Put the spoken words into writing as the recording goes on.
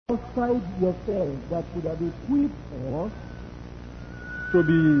outside yourself that would have equipped us to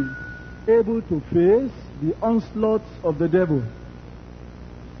be able to face the onslaughts of the devil.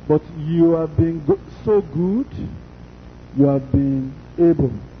 But you have been so good, you have been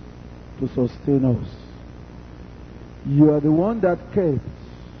able to sustain us. You are the one that kept.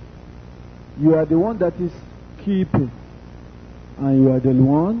 You are the one that is keeping. And you are the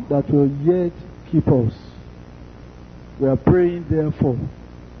one that will yet keep us. We are praying, therefore,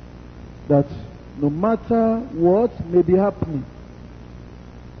 that no matter what may be happening,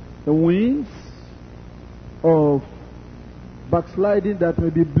 the winds of backsliding that may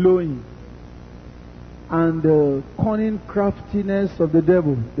be blowing, and the cunning craftiness of the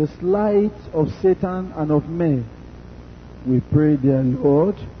devil, the sleight of Satan and of men, we pray, dear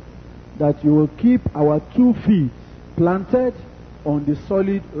Lord, that you will keep our 2 feet planted on the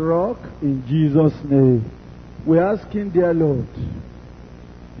solid rock in Jesus' name. We're asking, dear Lord,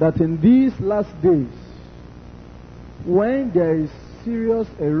 that in these last days, when there is serious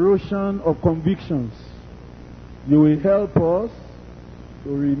erosion of convictions, you will help us to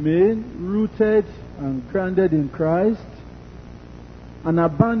remain rooted and grounded in Christ and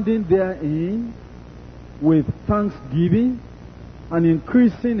abounding therein with thanksgiving and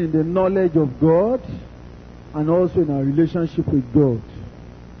increasing in the knowledge of God and also in our relationship with God.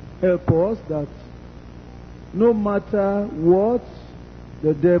 Help us that no matter what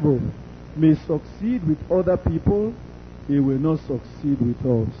the devil may succeed with other people, he will not succeed with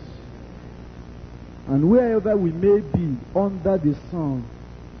us. And wherever we may be under the sun,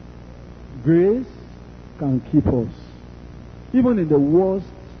 grace can keep us, even in the worst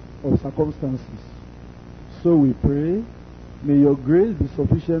of circumstances. So we pray, may your grace be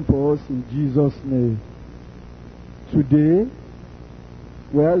sufficient for us in Jesus' name. Today,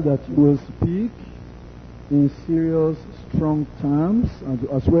 we ask that you will speak in serious, strong terms, and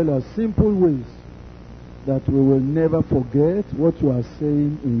as well as simple ways, that we will never forget what you are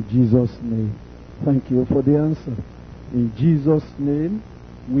saying in Jesus' name. Thank you for the answer. In Jesus' name,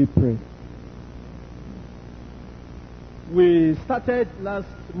 we pray. We started last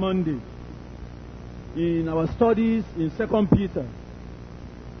Monday in our studies in 2 Peter.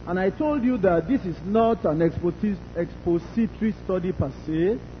 And I told you that this is not an expository study per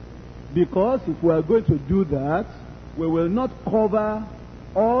se, because if we are going to do that, we will not cover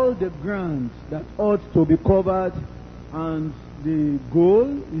all the ground that ought to be covered, and the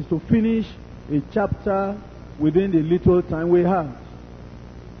goal is to finish a chapter within the little time we have.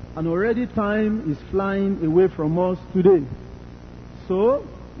 And already time is flying away from us today. So,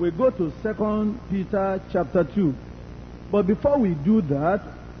 we go to 2 Peter chapter 2. But before we do that,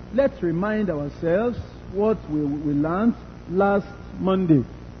 let's remind ourselves what we learned last Monday.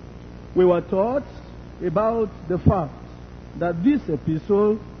 We were taught about the fact that this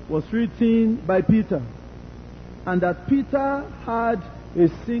epistle was written by Peter, and that Peter had a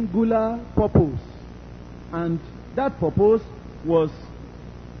singular purpose, and that purpose was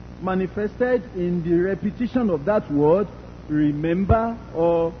manifested in the repetition of that word, remember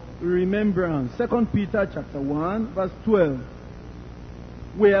or remembrance. 2 Peter chapter 1 verse 12.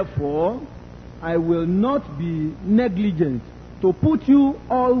 Wherefore, I will not be negligent to put you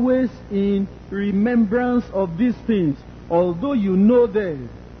always in remembrance of these things, although you know them,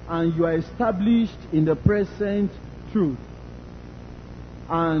 and you are established in the present truth.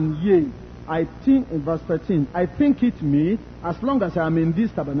 And yea, I think, in verse 13, I think it meet, as long as I am in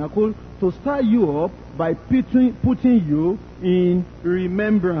this tabernacle, to stir you up by putting you in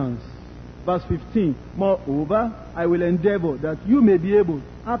remembrance. Verse 15, moreover, I will endeavor that you may be able,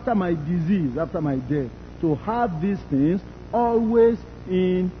 after my disease, after my death, to have these things always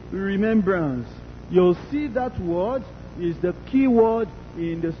in remembrance. You'll see that word is the key word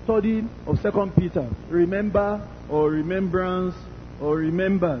in the study of 2 Peter. Remember or remembrance or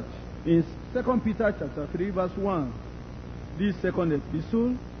remembered. In 2 Peter chapter 3 verse 1, this second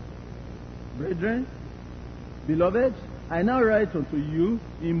epistle, brethren, beloved, I now write unto you,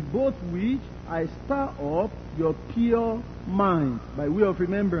 in both which I stir up your pure mind by way of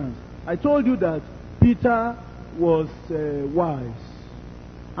remembrance. I told you that Peter was wise.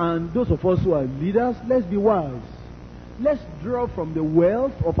 And those of us who are leaders, let's be wise. Let's draw from the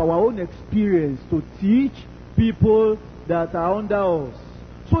wealth of our own experience to teach people that are under us,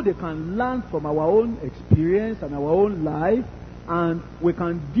 so they can learn from our own experience and our own life, and we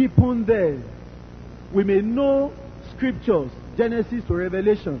can deepen them. We may know scriptures, Genesis to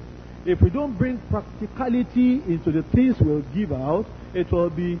Revelation. If we don't bring practicality into the things we'll give out, it will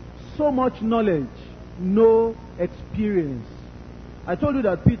be so much knowledge, no experience. I told you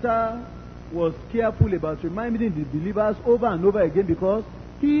that Peter was careful about reminding the believers over and over again, because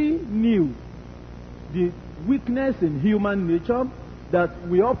He knew the weakness in human nature, that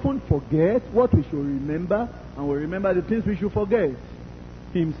we often forget what we should remember, and we remember the things we should forget.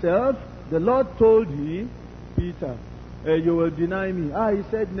 Himself, the Lord told him, Peter, you will deny me. He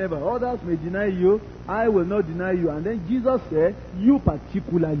said never. Others may deny you. I will not deny you. And then Jesus said, you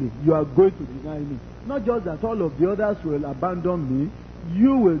particularly, you are going to deny me. Not just that all of the others will abandon me,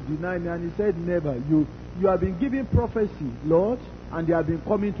 you will deny me. And he said never. You have been giving prophecy, Lord, and they have been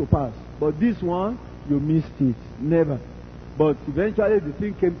coming to pass. But this one, you missed it. Never. But eventually the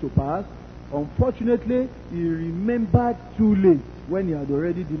thing came to pass. Unfortunately, he remembered too late when he had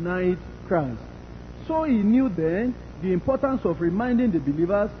already denied Christ. So he knew then the importance of reminding the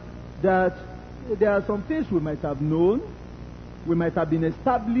believers that there are some things we might have known, we might have been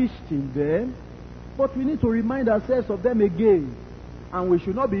established in them, but we need to remind ourselves of them again. And we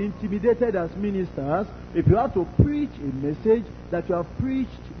should not be intimidated as ministers if you have to preach a message that you have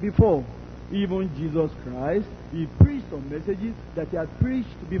preached before. Even Jesus Christ, he preached some messages that he had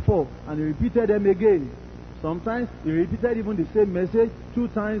preached before, and he repeated them again. Sometimes he repeated even the same message 2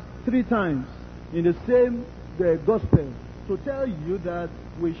 times, 3 times in the same gospel, to tell you that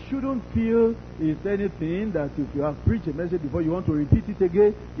we shouldn't feel it's anything that if you have preached a message before, you want to repeat it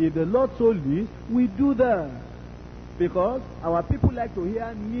again. If the Lord so leads, we do that. Because our people like to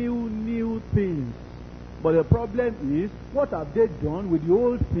hear new things. But the problem is, what have they done with the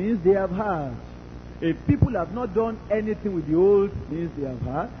old things they have heard? If people have not done anything with the old things they have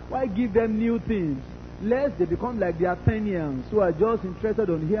heard, why give them new things? Lest they become like the Athenians, who are just interested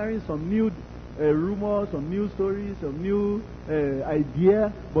in hearing some new rumors, some new stories, some new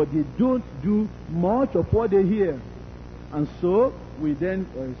idea, but they don't do much of what they hear. And so we then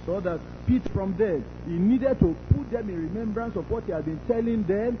saw that Peter from there, he needed to put them in remembrance of what he had been telling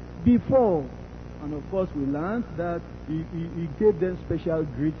them before. And of course we learned that he gave them special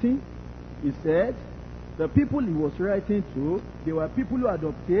greeting. He said the people he was writing to, they were people who had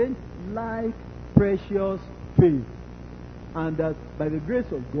obtained like precious faith. And that by the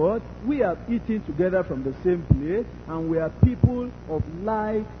grace of God, we have eaten together from the same plate, and we are people of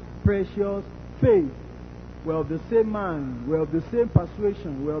like precious faith. We're of the same mind, we're of the same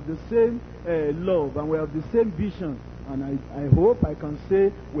persuasion, we're of the same love, and we're of the same vision. And I hope I can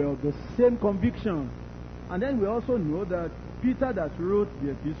say we're of the same conviction. And then we also know that Peter that wrote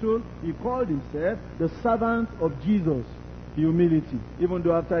the epistle, he called himself the servant of Jesus. Humility. Even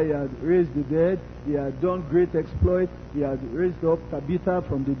though after he had raised the dead, he had done great exploits, he had raised up Tabitha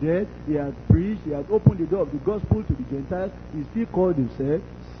from the dead, he had preached, he had opened the door of the gospel to the Gentiles, he still called himself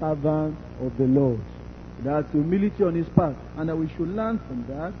servant of the Lord. That's humility on his part, and that we should learn from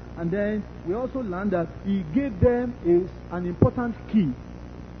that. And then we also learn that he gave them an important key,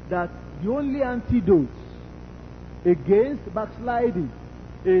 that the only antidote against backsliding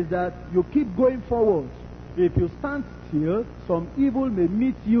is that you keep going forward. If you stand still, some evil may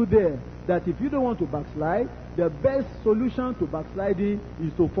meet you there. That if you don't want to backslide, the best solution to backsliding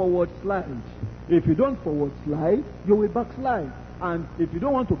is to forward slide. If you don't forward slide, you will backslide. And if you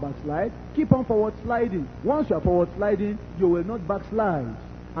don't want to backslide, keep on forward sliding. Once you are forward sliding, you will not backslide.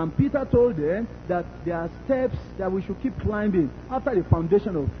 And Peter told them that there are steps that we should keep climbing. After the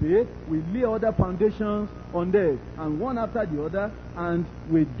foundation of faith, we lay other foundations on there, and one after the other, and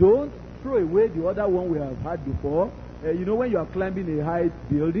we don't throw away the other one we have had before. You know, when you are climbing a high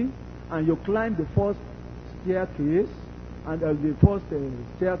building, and you climb the first staircase, and the first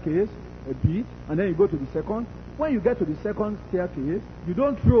staircase a bit, and then you go to the second. When you get to the second staircase, you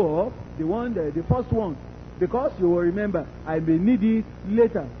don't throw off the first one, because you will remember, I may need it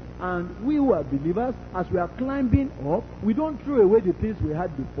later. And we who are believers, as we are climbing up, we don't throw away the things we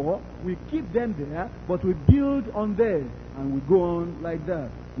had before. We keep them there, but we build on them, and we go on like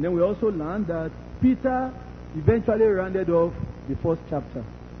that. And then we also learn that Peter eventually rounded off the first chapter,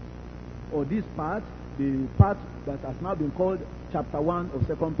 or this part, the part that has now been called chapter 1 of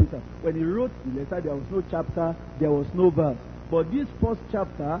 2 Peter. When he wrote the letter, there was no chapter, there was no verse. But this first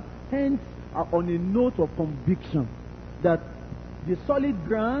chapter ends on a note of conviction that the solid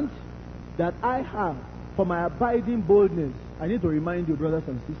ground that I have for my abiding boldness. I need to remind you, brothers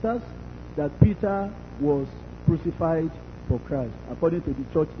and sisters, that Peter was crucified for Christ, according to the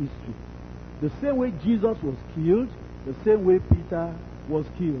church history. The same way Jesus was killed, the same way Peter was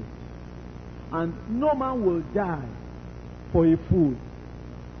killed. And no man will die for a fool.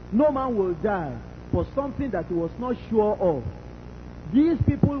 No man will die for something that he was not sure of. These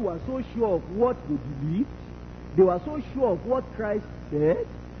people were so sure of what they believed. They were so sure of what Christ said.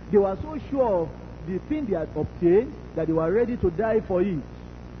 They were so sure of the thing they had obtained that they were ready to die for it.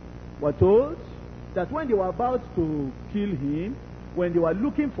 We're told that when they were about to kill him, when they were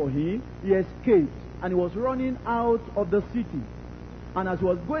looking for him, he escaped and he was running out of the city. And as he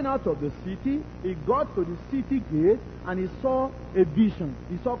was going out of the city, he got to the city gate and he saw a vision.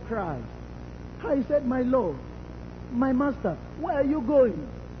 He saw Christ. He said, "My Lord, my master, where are you going?"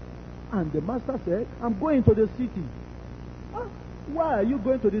 And the master said, "I'm going to the city." "Why are you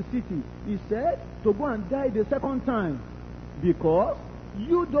going to the city?" He said, "To go and die the second time. Because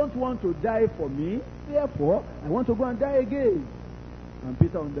you don't want to die for me, therefore I want to go and die again." And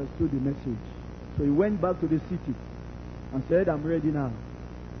Peter understood the message. So he went back to the city and said, "I'm ready now.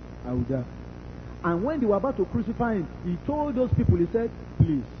 I will die." And when they were about to crucify him, he told those people, he said,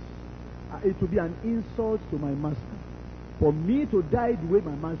 "Please, it will be an insult to my master for me to die the way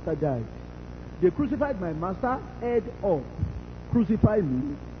my master died. They crucified my master head up. Crucify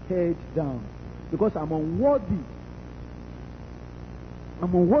me head down. Because I'm unworthy.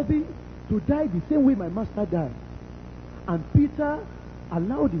 I'm unworthy to die the same way my master died." And Peter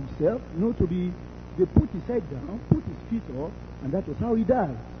allowed himself, to be, they put his head down, put his feet up, and that was how he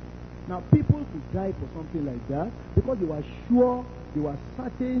died. Now, people could die for something like that because they were sure, they were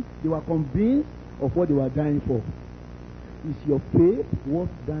certain, they were convinced of what they were dying for. Is your faith worth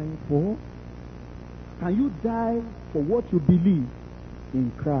dying for? Can you die for what you believe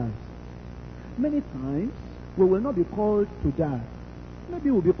in Christ? Many times, we will not be called to die.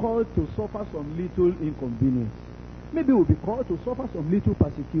 Maybe we'll be called to suffer some little inconvenience. Maybe we'll be called to suffer some little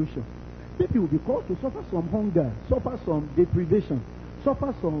persecution. Maybe we'll be called to suffer some hunger, suffer some deprivation,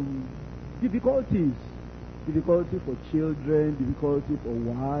 suffer some difficulties. Difficulty for children, difficulty for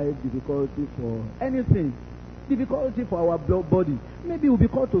wives, difficulty for anything. Difficulty for our body. Maybe we'll be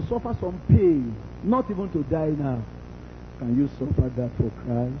called to suffer some pain, not even to die now. Can you suffer that for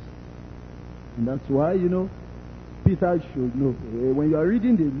Christ? And that's why, Peter should know. When you are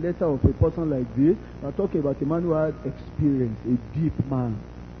reading the letter of a person like this, you are talking about a man who had experience, a deep man.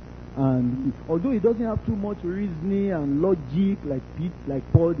 And although he doesn't have too much reasoning and logic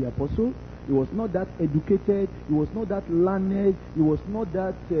like Paul the Apostle, he was not that educated, he was not that learned, he was not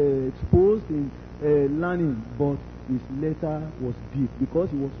that exposed in learning, but his letter was deep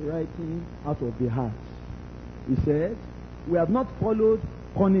because he was writing out of the heart. He said, "We have not followed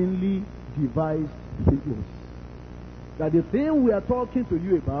cunningly devised figures." That the thing we are talking to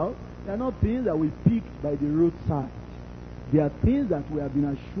you about, they are not things that we picked by the roadside. They are things that we have been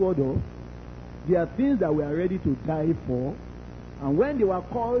assured of. They are things that we are ready to die for. And when they were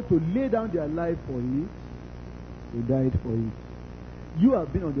called to lay down their life for it, they died for it. You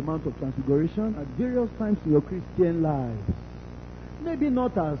have been on the Mount of Transfiguration at various times in your Christian lives. Maybe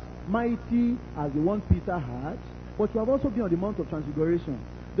not as mighty as the one Peter had, but you have also been on the Mount of Transfiguration.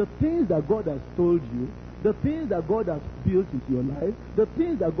 The things that God has told you, the things that God has built into your life, the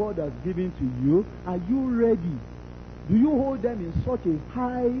things that God has given to you, are you ready? Do you hold them in such a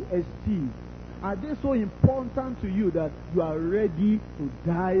high esteem? Are they so important to you that you are ready to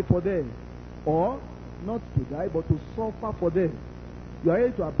die for them? Or, not to die, but to suffer for them? You are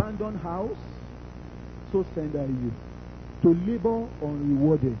ready to abandon house? So send I you. To labor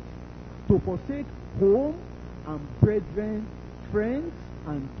unrewarded. To forsake home and brethren, friends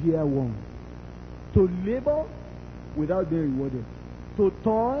and dear ones. To labor without being rewarded. To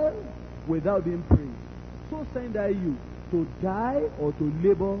toil without being praised. So send I you to die or to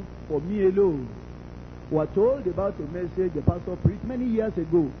labor for me alone. We are told about a message the pastor preached many years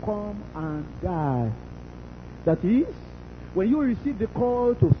ago. Come and die. That is, when you receive the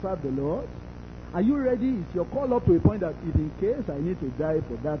call to serve the Lord, are you ready? Is your call up to a point that if in case I need to die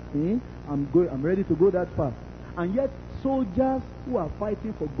for that thing, I'm ready to go that far? And yet, soldiers who are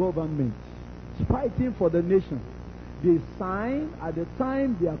fighting for government, fighting for the nation, they sign at the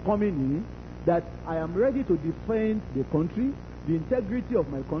time they are coming in that I am ready to defend the country, the integrity of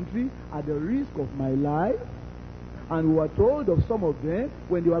my country, at the risk of my life. And we were told of some of them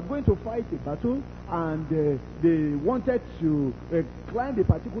when they were going to fight a battle and they wanted to climb a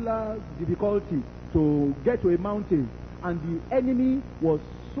particular difficulty to get to a mountain, and the enemy was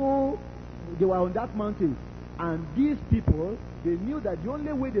they were on that mountain, and these people, they knew that the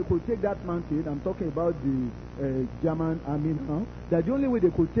only way they could take that mountain, I'm talking about the German army now, that the only way they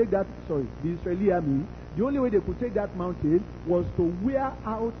could take the Israeli army, the only way they could take that mountain was to wear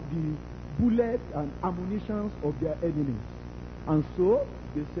out the bullets and ammunitions of their enemies. And so,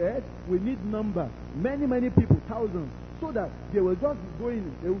 they said, we need number, many people, thousands, so that they will just be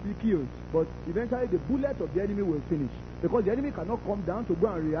going, they will be killed, but eventually the bullet of the enemy will finish. because the enemy cannot come down to go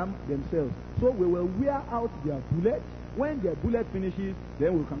and rearm themselves. So we will wear out their bullets. When their bullet finishes,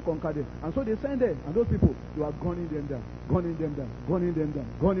 then we can conquer them. And so they send them, and those people, you are gunning them down, gunning them down, gunning them down,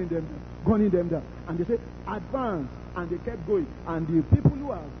 gunning them down, gunning them down. And they say, advance. And they kept going. And the people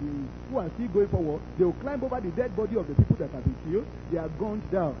who are still going forward, they will climb over the dead body of the people that have been killed. They are gunned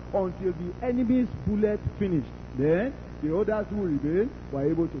down until the enemy's bullet finished. Then the others who remain were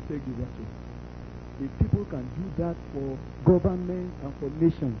able to take the battle. If people can do that for government and for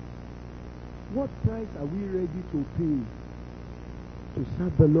nations, what price are we ready to pay to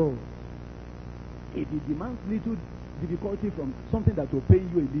serve the Lord? If it demands little difficulty from something that will pay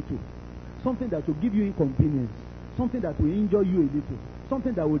you a little, something that will give you inconvenience, something that will injure you a little,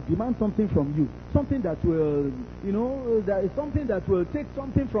 something that will demand something from you, something that will, that is something that will take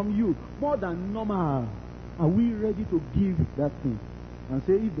something from you more than normal, are we ready to give that thing and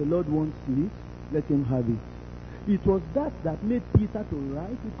say, if the Lord wants it, let him have it? It was that made Peter to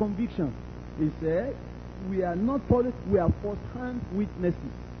write with conviction. He said, we are not police, we are first-hand witnesses.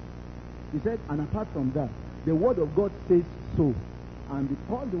 He said, and apart from that, the word of God says so. And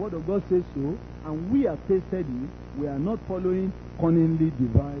because the word of God says so, and we have tasted it, we are not following cunningly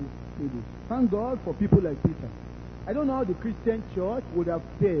devised fables. Thank God for people like Peter. I don't know how the Christian church would have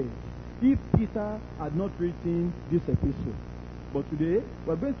fared if Peter had not written this epistle. But today,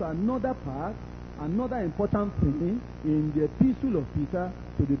 we're going to another part, another important thing in the epistle of Peter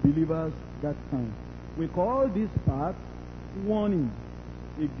to the believers that time. We call this part warning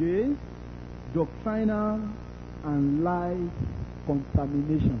against doctrinal and life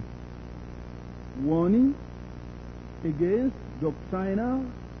contamination. Warning against doctrinal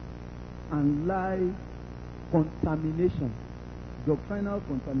and life contamination. Doctrinal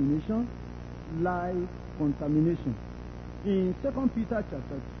contamination, life contamination. In 2 Peter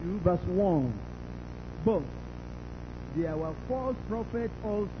chapter 2 verse 1, but there were false prophets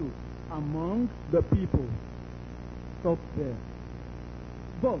also among the people. Stop there.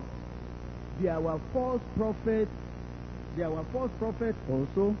 But there were false prophets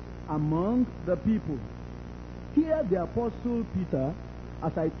also among the people. Here the apostle Peter,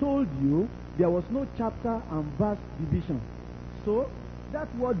 as I told you, there was no chapter and verse division. So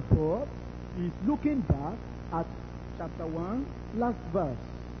that word but is looking back at chapter 1, last verse.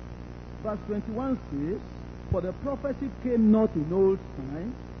 Verse 21 says, for the prophecy came not in old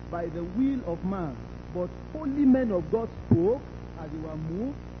time by the will of man, but holy men of God spoke as they were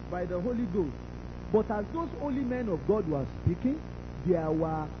moved by the Holy Ghost. But as those holy men of God were speaking, there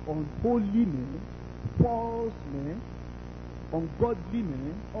were unholy men, false men, ungodly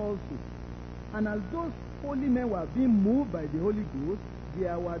men also. And as those holy men were being moved by the Holy Ghost,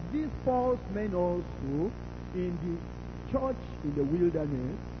 there were these false men also in the church in the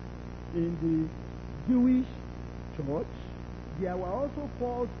wilderness, in the Jewish church. There were also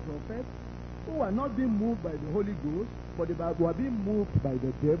false prophets who were not being moved by the Holy Ghost, but they were being moved by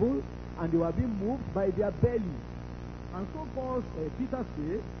the devil, and they were being moved by their belly. And so Paul, Peter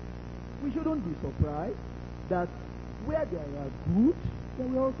says, we shouldn't be surprised that where there are good, there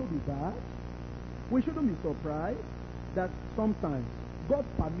will also be bad. We shouldn't be surprised that sometimes God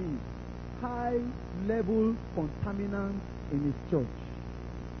permits high-level contaminants in his church.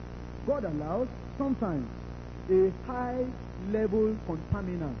 God allows sometimes a high-level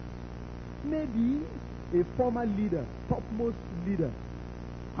contaminant. Maybe a former leader, topmost leader,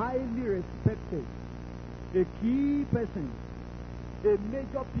 highly respected, a key person, a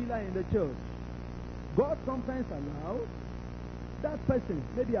major pillar in the church. God sometimes allows that person,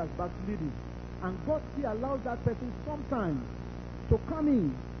 maybe as backsliding, and God still allows that person sometimes to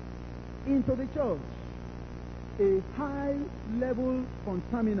come into the church. A high-level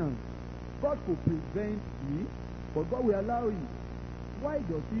contaminant. God could prevent it, but God will allow it. Why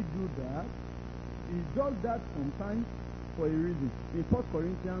does he do that? He does that sometimes for a reason. In 1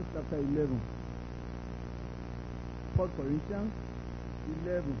 Corinthians chapter 11. 1 Corinthians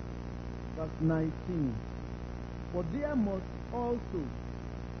 11, verse 19. For there must also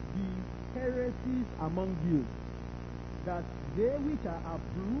be heresies among you, that they which are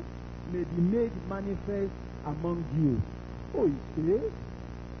approved may be made manifest among you. Oh, it says,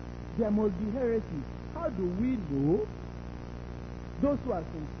 there must be heresies. How do we know? Those who are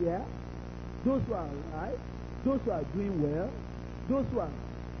sincere, those who are right, those who are doing well, those who are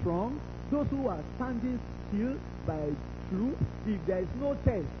strong, those who are standing still by truth. If there is no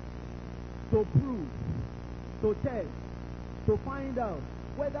test to prove, to test, to find out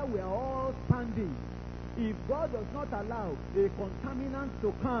whether we are all standing, if God does not allow a contaminant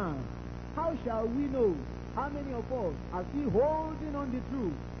to come, how shall we know how many of us are still holding on the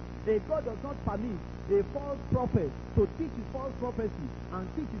truth? A God does not permit a false prophet to teach his false prophecy and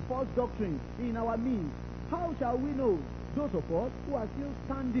teach his false doctrine in our midst. How shall we know? Those of us who are still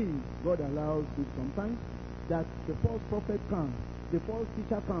standing, God allows it sometimes that the false prophet comes, the false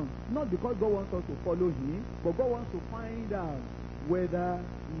teacher comes, not because God wants us to follow him, but God wants to find out whether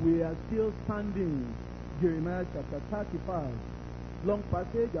we are still standing. Jeremiah chapter 35, long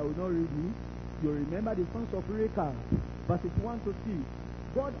passage, I will not read it. You remember the sons of Rechab, verses 1 to 6.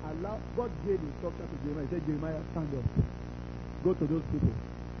 God gave instruction to Jeremiah. He said, Jeremiah, stand up. Go to those people.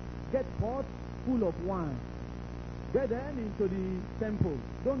 Get pots full of wine. Get them into the temple.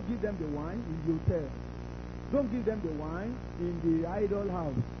 Don't give them the wine in the hotel. Don't give them the wine in the idol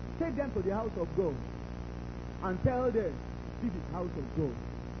house. Take them to the house of God and tell them, this is house of God.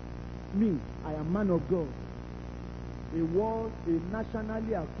 Me, I am man of God. A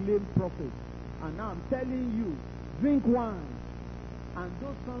nationally acclaimed prophet. And now I'm telling you, drink wine. And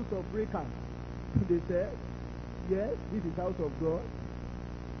those sons of Rechab, they said, yes, this is house of God.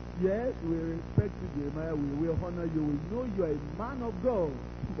 Yes, we respect you, Jeremiah. We will honor you. We know you are a man of God.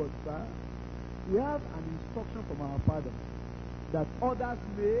 But, sir, we have an instruction from our Father that others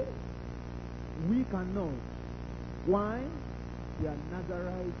may, we cannot. Wine, we are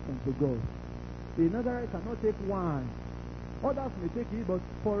Nazarites unto God. A Nazarite cannot take wine. Others may take it, but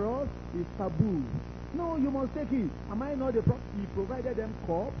for us, it's taboo. No, you must take it. Am I not the prophet? He provided them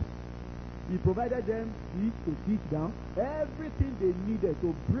cups. He provided them seats to sit down. Everything they needed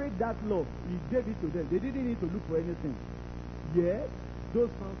to break that law, he gave it to them. They didn't need to look for anything. Yet, those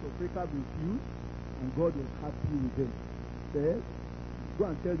sons of Rechab refused, and God was happy with them. Said, go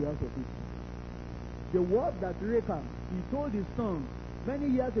and tell the house of Israel. The word that Rechab, he told his son many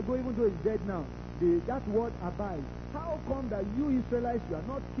years ago, even though he's dead now, that word abides. How come that you Israelites, you are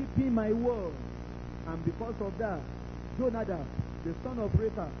not keeping my word? And because of that, Jonadab, the son of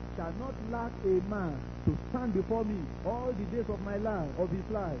Rechab, shall not lack a man to stand before me all the days of my life, of his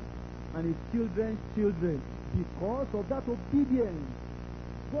life, and his children's children. Because of that obedience,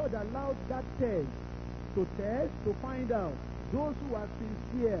 God allowed that test to find out those who are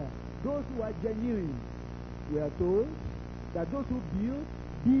sincere, those who are genuine. We are told that those who build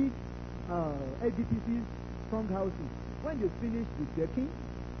big edifices, strong houses, when they finish the decking,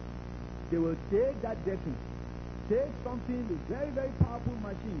 they will take that decking, take something, a very, very powerful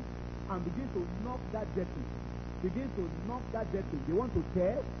machine, and begin to knock that decking. They want to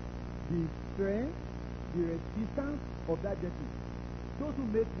test the strength, the resistance of that decking. Those who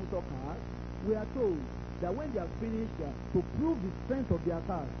make motor cars, we are told that when they are finished, to prove the strength of their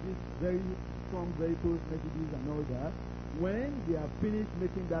cars, these very strong vehicles, Mercedes and all that, when they are finished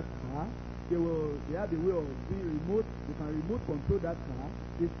making that car, they have the way of being remote. They can remote control that car.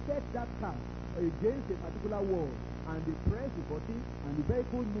 They set that car against a particular wall, and they press the button, and the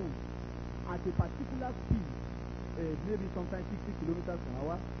vehicle moves at a particular speed, maybe sometimes 60 kilometers per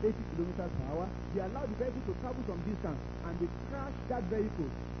hour, 80 kilometers per hour. They allow the vehicle to travel some distance, and they crash that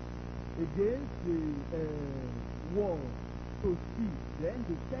vehicle against the wall to see. Then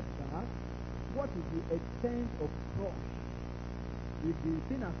they check back what is the extent of crush. If the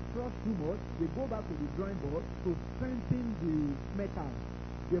thing has crushed too much, they go back to the drawing board to strengthen the metal,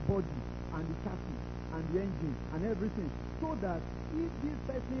 the body, and the chassis, and the engine, and everything. So that if this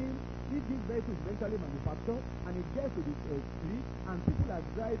vehicle is eventually manufactured, and it gets to the street, and people are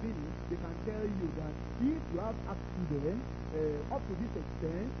driving it, they can tell you that if you have accident, up to this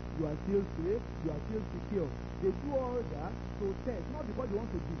extent, you are still safe, you are still secure. They do all that to test, not because they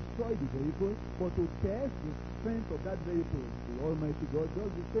want to destroy the vehicle, but to test the strength of that vehicle. The Almighty God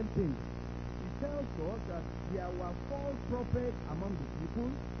does the same thing. He tells us that there were false prophets among the people,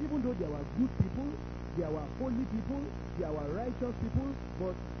 even though there were good people, there were holy people, there were righteous people,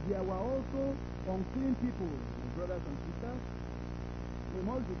 but there were also unclean people. My brothers and sisters, we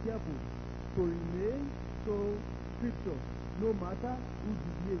must be careful to remain to Scripture, no matter who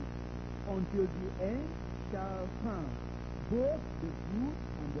deviates, until the end shall come, both the good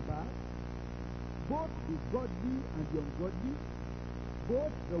and the bad, both the godly and the ungodly,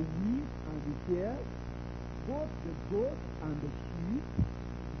 both the weak and the fair, both the goat and the sheep,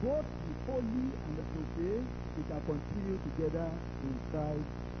 both the holy and the profane, they shall continue together in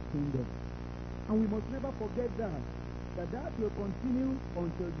Christ's kingdom. And we must never forget that will continue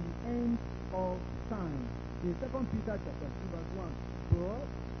until the end of time. In 2 Peter chapter 2 verse 1, but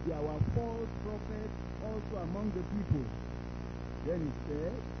there were false prophets also among the people. Then it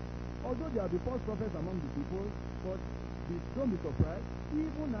says, although there will be false prophets among the people, but don't be surprised,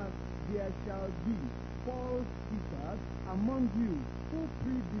 even as there shall be false teachers among you, who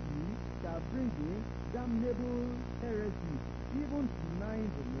privily shall bring in damnable heresy, even denying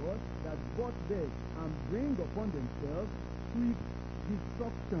the Lord that bought them, and bring upon themselves swift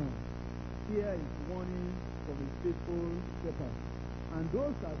destruction. Here is warning from a faithful shepherd. And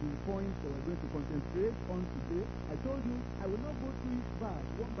those are the points that we're going to concentrate on today. I told you I will not go through each verse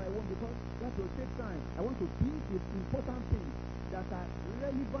one by one because that will take time. I want to pick the important things that are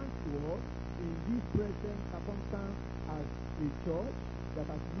relevant to us in this present circumstance as a church that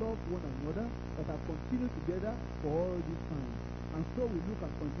has loved one another, that have continued together for all this time. And so we look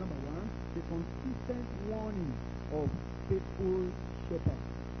at point number 1, the consistent warning of faithful shepherds.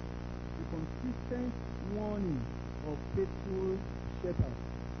 The consistent warning of faithful shepherds.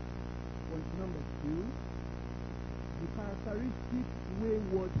 Point number 2, the characteristic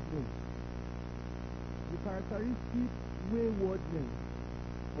waywardness. The characteristic waywardness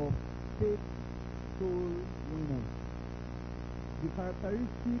of faithful winners. The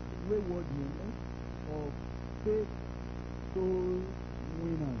characteristic waywardness of faithful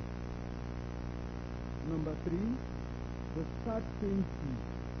winners. Number 3, the certainty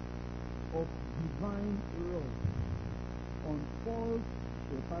of divine wrath on false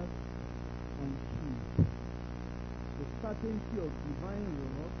shepherds and sheep. The certainty of divine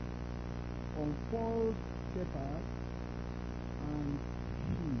wrath on false shepherds and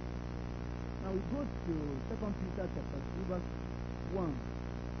sheep. Now we go to 2 Peter chapter 2 verse 1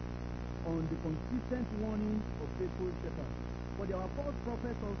 on the consistent warning of faithful shepherds. For there are false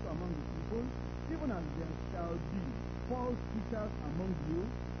prophets also among the people, even as there shall be false teachers among you,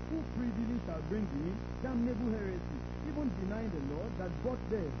 who privily shall bring in damnable heresy, even denying the Lord that bought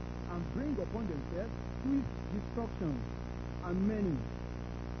them, and bring upon themselves swift destruction. And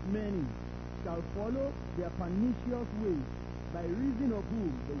many shall follow their pernicious ways, by reason of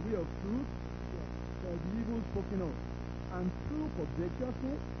whom the way of truth shall be evil spoken of. And through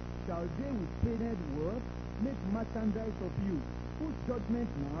covetousness shall they with painted words make merchandise of you, whose judgment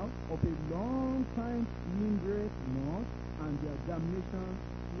now of a long time lingereth not, and their damnation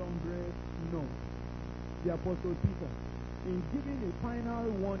slumbereth not. The Apostle Peter, in giving a final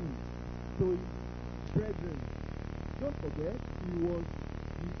warning to his brethren, don't forget, he was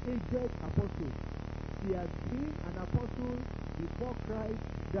the aged apostle. He had been an apostle before Christ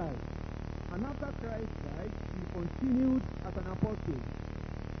died. And after Christ died, he continued as an apostle.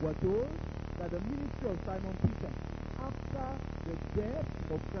 We're told that the ministry of Simon Peter, after the death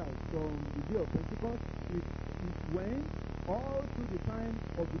of Christ from the day of Pentecost, it went all through the time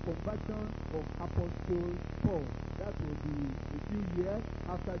of the conversion of Apostle Paul. That will be a few years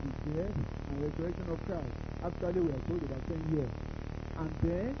after the death and resurrection of Christ. Actually, we are told about 10 years. And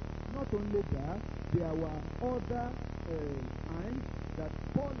then, not only that, there were other times that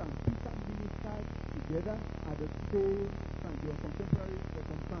Paul and Peter ministered together at the same time. They were contemporaries for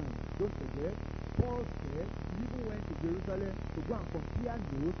some time. Don't forget, Paul said he even went to Jerusalem to go and compare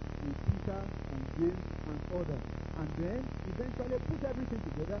notes with Peter and James and others. And then eventually put everything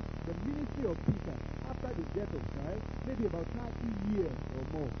together. The ministry of Peter after the death of Christ, maybe about 30 years or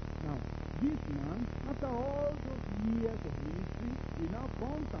more. Now, this man, after all those years of ministry, he now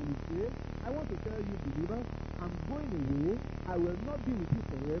comes and he says, I want to tell you believers, I'm going away, I will not be with you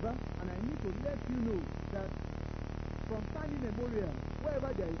forever, and I need to let you know that from time immemorial,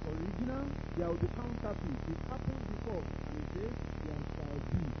 wherever there is original, there will be counterfeit. It happened before, and he says, there shall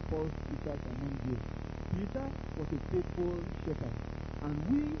be false teachers among you. Peter was a faithful shepherd, and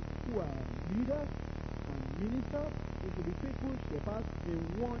we who are leaders and ministers, we should be faithful shepherds in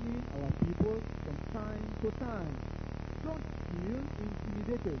warning our people from time to time. Don't feel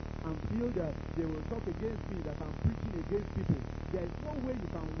intimidated and feel that they will talk against me, that I'm preaching against people. There is no way you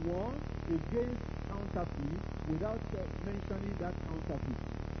can warn against counterfeit without mentioning that counterfeit.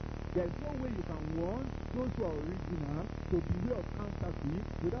 There is no way you can warn those who are original to beware of counterfeit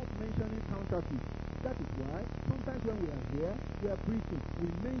without mentioning counterfeit. That is why sometimes when we are here, we are preaching, we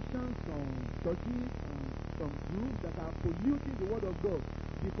mention some churches and some groups that are polluting the word of God,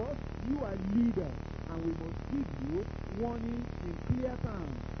 because you are leaders and we must give you warning in clear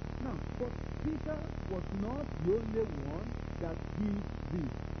terms. Now, but Peter was not the only one that did this.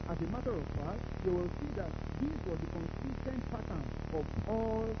 As a matter of fact, you will see that this was the consistent pattern of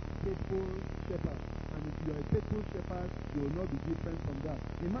all faithful shepherds. And if you are a faithful shepherd, you will not be different from that.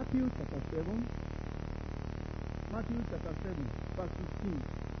 In Matthew chapter 7, verse 15,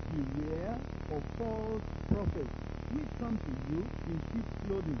 beware of false prophets which come to you in sheep's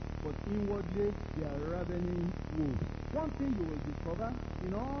clothing, but inwardly they are ravening wolves. One thing you will discover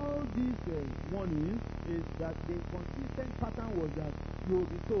in all these warnings is that the consistent pattern was that you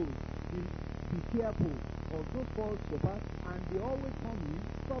will be told, be careful of those false shepherds, and they always come in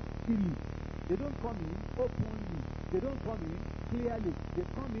subtly. They don't come in openly. They don't come in clearly. They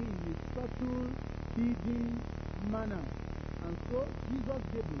come in a subtle, hidden manner. And so Jesus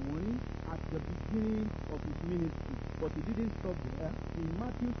gave the warning at the beginning of his ministry. But he didn't stop there. In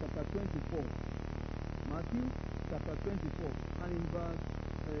Matthew chapter 24. Matthew chapter 24 and in verse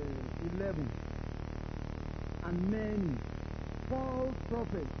 11. And many false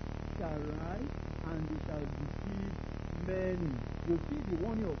prophets shall rise, and they shall deceive many. You see the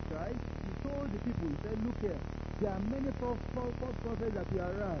warning of Christ. He told the people, he said, look here, there are many false prophets that will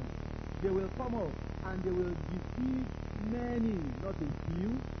arise. They will come up and they will deceive many, not a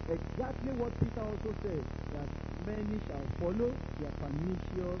few. Exactly what Peter also said, that many shall follow their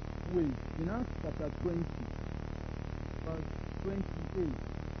pernicious ways. In Acts chapter 20, verse 28,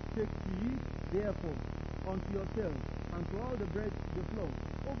 take heed, therefore, unto yourselves and to all the flock.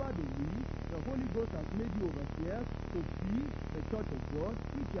 Over the least, the Holy Ghost has made you overseers to feed the church of God,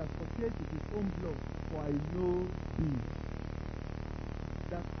 which he has purchased with his own blood. For I know this,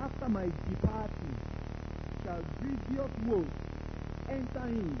 that after my departing shall grievous wolves enter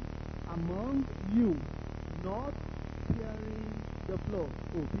in among you, not sparing the flock.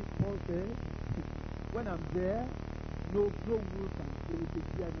 Oh, Paul said, when I'm there, no wolf can say the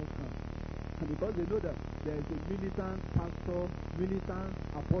fear no come. And because they know that there is a militant pastor, militant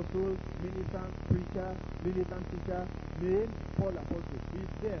apostle, militant preacher, militant teacher named Paul Apostle.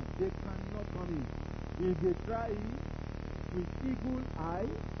 He's there. They cannot come in. If they try with eagle eye,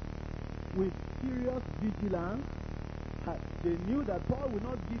 with serious vigilance, they knew that Paul would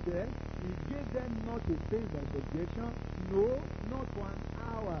not be there. He gave them not a space of objection, no, not 1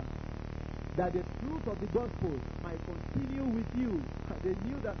 hour, that the truth of the gospel might continue with you. They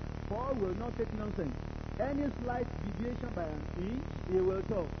knew that Paul will not take nonsense. Any slight deviation by an inch, he will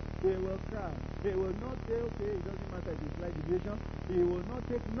talk. He will cry. He will not say, okay, it doesn't matter if it's slight deviation. He will not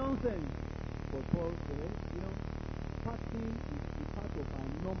take nonsense. But Paul said, fasting is a part of our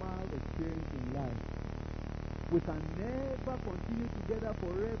normal experience in life. We can never continue together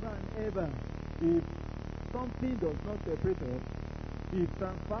forever and ever if something does not separate us, if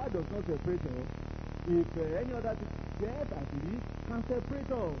transfer does not separate us, if any other death at least can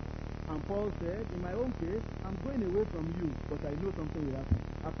separate us. And Paul said, in my own case, I'm going away from you, but I know something will happen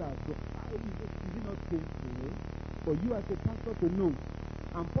after I've gone. Is it not painful for you as a pastor to know?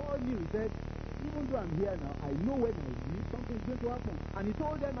 And Paul knew, he said, even though I'm here now, I know when I leave, something is going to happen. And he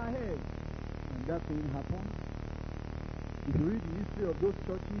told them ahead. And that thing happened. If you read the history of those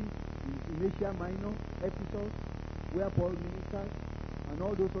churches in Asia Minor, Ephesus, where Paul ministered, and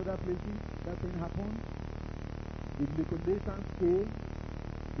all those other places, that thing happened. The Nicolaitans came,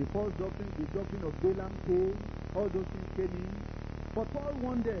 the false doctrine, the doctrine of Balaam came, all those things came in. But Paul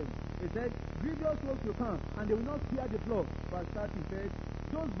warned them. He said, grievous wolves will come, and they will not fear the flock. Verse 30 said,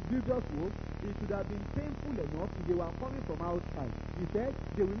 those grievous wolves, it should have been painful enough if they were coming from outside. He said,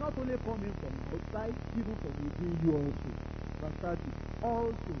 they will not only come in from outside, even from within you also. Verse 30,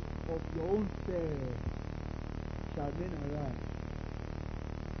 also of your own self shall men arise.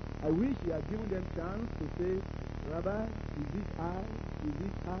 I wish he had given them chance to say, Rabbi, is this I? Is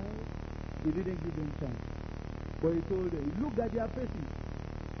this I? He didn't give them chance. But he told them, he looked at their faces.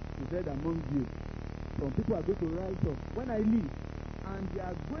 He said, among you, some people are going to rise up when I leave, and they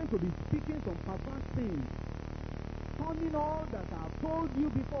are going to be speaking some perverse things, turning all that I have told you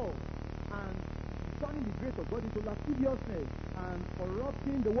before, and turning the grace of God into lasciviousness, and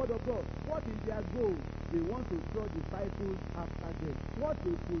corrupting the word of God. What is their goal? They want to draw disciples after them. What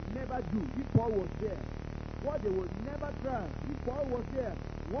they could never do if Paul was there. What they would never try if Paul was there.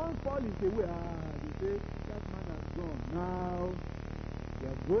 Once Paul is away, they say, that man has gone. Now, we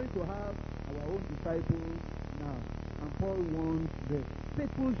are going to have our own disciples now. And Paul warns them,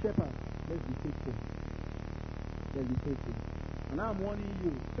 faithful shepherds, let's be faithful. Let's be faithful. And I'm warning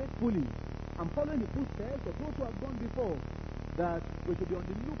you, faithfully, I'm following the footsteps of those who have gone before, that we should be on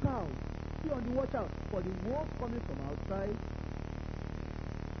the lookout, be on the watch out for the wolves coming from outside,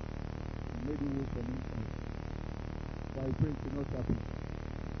 and maybe wolves from inside. But I pray it will not happen.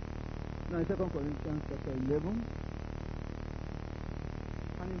 Now in 2 Corinthians chapter 11,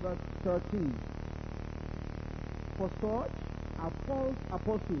 and in verse 13, for such are false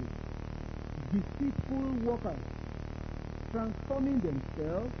apostles, deceitful workers, transforming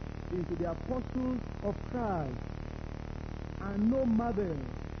themselves into the apostles of Christ. And no marvel,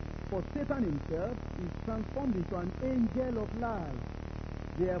 For Satan himself is transformed into an angel of light.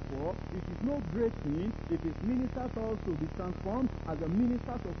 Therefore, it is no great thing if his ministers also be transformed as the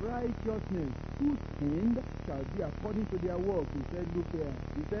ministers of righteousness, whose end shall be according to their work. He said, look here.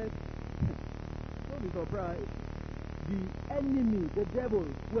 He said, don't be surprised. The enemy, the devil,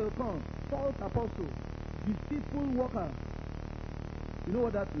 will come. False apostles, deceitful workers. You know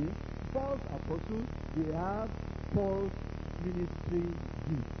what that means? False apostles, they have false ministry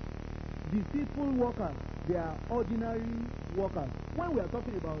gifts. Deceitful workers, they are ordinary workers. When we are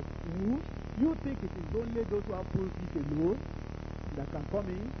talking about who, you think it is only those who have pulpit alone that can come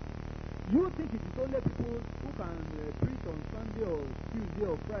in? You think it is only people who can preach on Sunday or Tuesday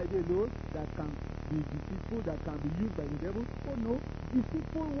or Friday alone that can be deceitful, that can be used by the devil? Oh no,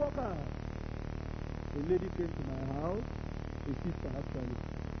 deceitful workers. A lady came to my house, a sister actually,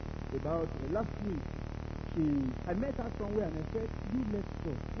 about last week. I met her somewhere and I said, you left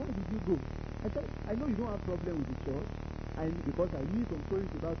church. Why did you go? I said, I know you don't have problem with the church. Because I knew some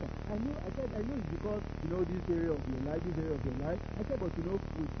stories about her. I know it's because, this area of your life, I said, but we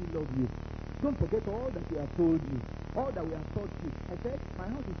still love you. Don't forget all that we have told you, all that we have taught you. I said,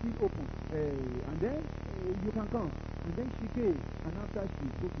 my house is still open. And then you can come. And then she came. And after she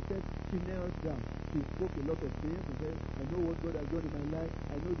spoke, she said, she knelt down. She spoke a lot of things. She said, I know what God has done in my life.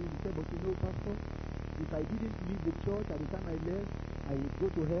 I know this. She said, but Pastor, if I didn't leave the church at the time I left, I would go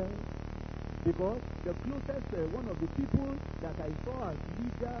to hell. Because the closest, one of the people that I saw as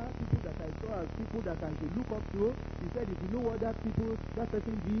leader, people that I saw as people that I should look up to, he said, if you know what that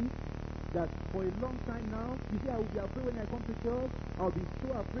person did, that for a long time now, you see, I will be afraid when I come to church. I'll be so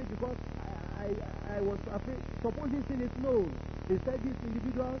afraid because I was afraid. Suppose this thing is known. They said this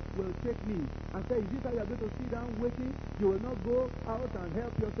individual will take me and say, is this how you are going to sit down waiting? You will not go out and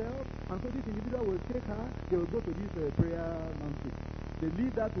help yourself. And so this individual will take her. They will go to this prayer mountain. They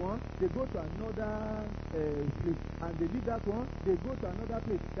leave that one, they go to another place. And they leave that one, they go to another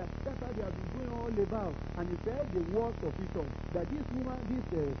place. That's how they have been going all about. And he said the worst of it all, that this woman, this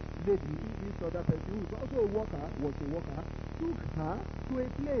lady, this other person who was also a worker, took her to a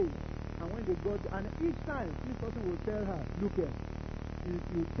place. And when they got, and each time this person will tell her, look here, if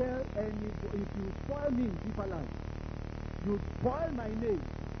you spoil me in deeper life, you spoil my name,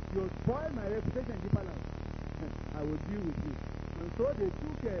 you spoil my reputation in deeper life, I will deal with you. And so he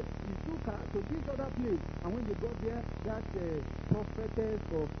took her to this other place. And when they got there, that prophetess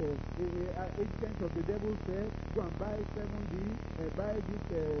of agent of the devil said, go and buy 7D, buy this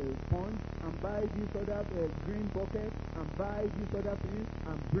sponge, and buy this other green bucket, and buy this other thing,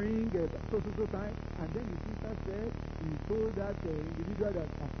 and bring so time. And then the sister said, he told that individual that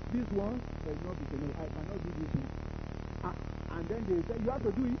this one is not enough. I cannot do this one. And then they said, you have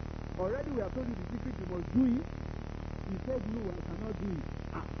to do it. Already we have told you the secret, you must do it. He said, no, I cannot do it.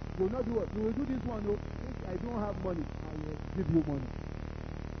 You will not do what? You will do this one, no. If I don't have money, I will give you money.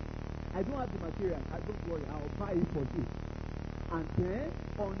 I don't have the material. Don't worry, I will buy it for you. And then,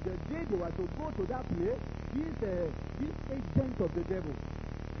 on the day they were to go to that place, this agent of the devil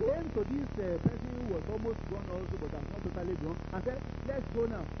came to this person who was almost gone also, but has not totally gone, and said, let's go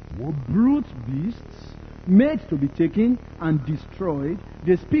now. Brute beasts, made to be taken and destroyed,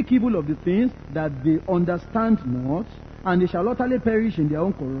 they speak evil of the things that they understand not, and they shall utterly perish in their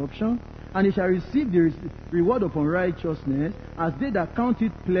own corruption, and they shall receive the reward of unrighteousness, as they that count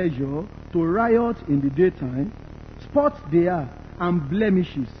it pleasure to riot in the daytime. Spots they are, and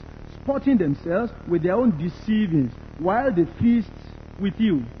blemishes, spotting themselves with their own deceivings, while they feast with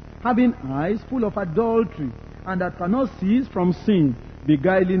you, having eyes full of adultery, and that cannot cease from sin,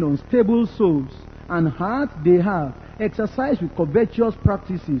 beguiling unstable souls, and heart they have, exercised with covetous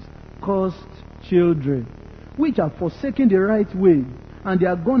practices, cursed children, which have forsaken the right way, and they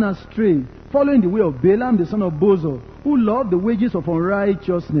are gone astray, following the way of Balaam the son of Bosor, who loved the wages of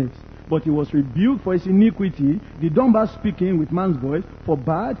unrighteousness. But he was rebuked for his iniquity, the dumb are speaking with man's voice,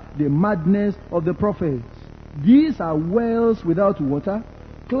 forbade the madness of the prophets. These are wells without water,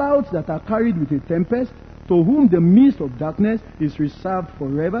 clouds that are carried with a tempest, to whom the mist of darkness is reserved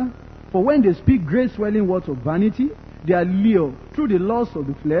forever. For when they speak great swelling words of vanity, they are lured through the lust of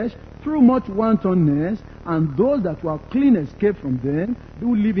the flesh, through much wantonness, and those that were clean escape from them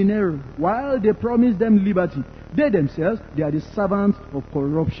do live in error, while they promise them liberty. They themselves, they are the servants of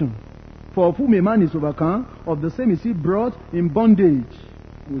corruption. For of whom a man is overcome, of the same is he brought in bondage.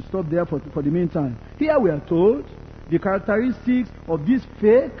 We'll stop there for the meantime. Here we are told the characteristics of these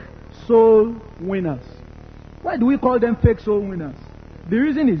fake soul winners. Why do we call them fake soul winners? The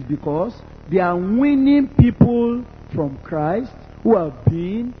reason is because they are winning people from Christ who have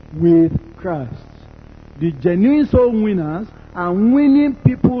been with Christ. The genuine soul winners and winning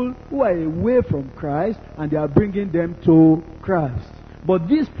people who are away from Christ, and they are bringing them to Christ. But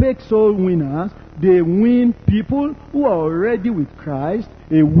these fake soul winners, they win people who are already with Christ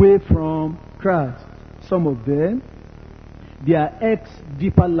away from Christ. Some of them, they are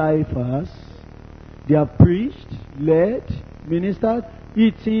ex-deeper lifers. They have preached, led, ministered,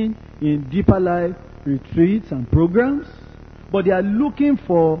 eating in deeper life retreats and programs. But they are looking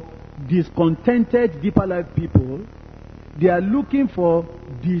for discontented deeper life people. They are looking for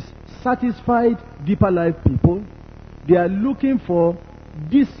dissatisfied deeper life people. They are looking for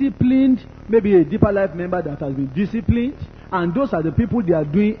disciplined, maybe a deeper life member that has been disciplined, and those are the people they are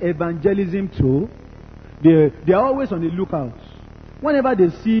doing evangelism to. They are always on the lookout. Whenever they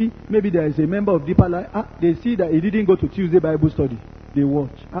see maybe there is a member of deeper life, they see that he didn't go to Tuesday Bible study. They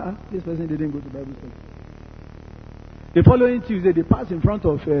watch. This person didn't go to Bible study. The following Tuesday, they pass in front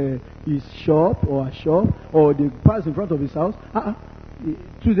of his shop or a shop, or they pass in front of his house.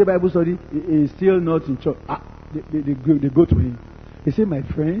 Tuesday Bible study is still not in church. They go to him. He say, my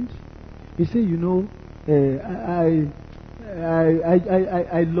friend, he say, you know,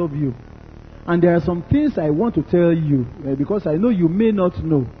 I love you. And there are some things I want to tell you, because I know you may not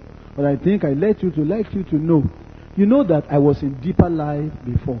know, but I think I like you to know. You know that I was in deeper life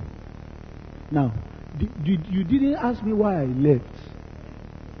before. Now, you didn't ask me why I left.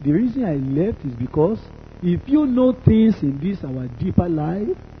 The reason I left is because if you know things in this our deeper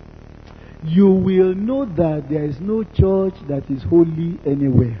life, you will know that there is no church that is holy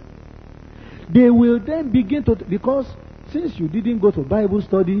anywhere. They will then begin to, because since you didn't go to Bible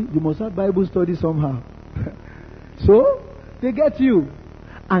study, you must have Bible study somehow. So, they get you.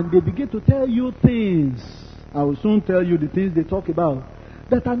 And they begin to tell you things. I will soon tell you the things they talk about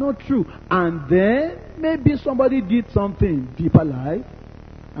that are not true. And then, maybe somebody did something deeper life,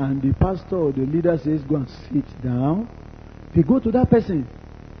 and the pastor or the leader says, go and sit down. They go to that person.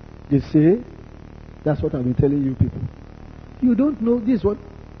 They say, that's what I've been telling you people. You don't know this, what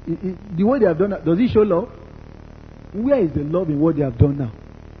the way they have done that. Does it show love? Where is the love in what they have done now?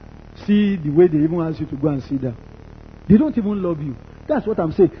 See the way they even ask you to go and sit down. They don't even love you. That's what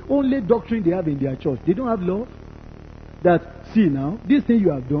I'm saying. Only doctrine they have in their church. They don't have love. That, see now, this thing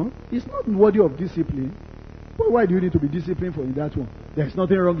you have done is not worthy of discipline. But why do you need to be disciplined for in that one? There's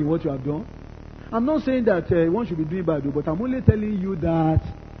nothing wrong in what you have done. I'm not saying that one should be doing bad, but I'm only telling you that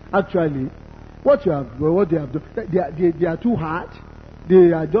actually what they have done, they are too hard.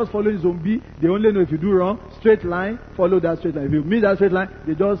 They are just following zombie. They only know if you do wrong, straight line, follow that straight line. If you miss that straight line,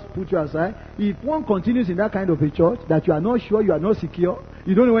 they just put you aside. If one continues in that kind of a church that you are not sure, you are not secure,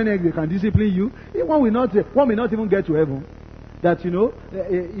 you don't know when they can discipline you, one may not even get to heaven. That, you know,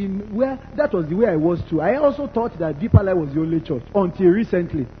 where that was the way I was too. I also thought that Deeper Life was the only church until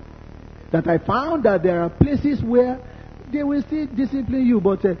recently. That I found that there are places where they will still discipline you,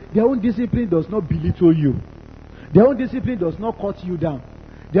 but their own discipline does not belittle you. Their own discipline does not cut you down.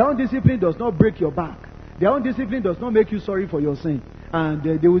 Their own discipline does not break your back. Their own discipline does not make you sorry for your sin. And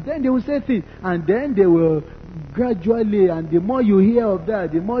they will say things, and then they will gradually, and the more you hear of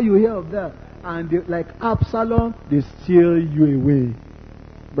that, and they, like Absalom, they steal you away.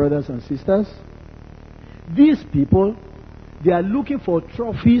 Brothers and sisters, these people, they are looking for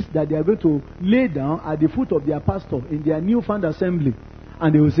trophies that they are going to lay down at the foot of their pastor in their newfound assembly.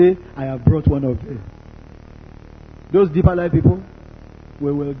 And they will say, I have brought one of them. Those Deeper Life people,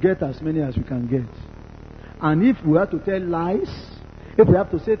 we will get as many as we can get. And if we have to tell lies, if we have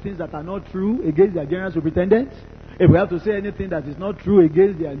to say things that are not true against their general superintendent, if we have to say anything that is not true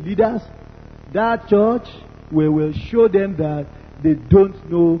against their leaders, that church, we will show them that they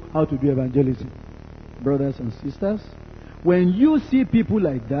don't know how to do evangelism. Brothers and sisters, when you see people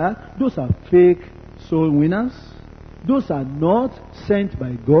like that, those are fake soul winners. Those are not sent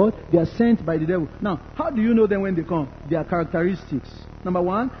by God. They are sent by the devil. Now, how do you know them when they come? Their characteristics. Number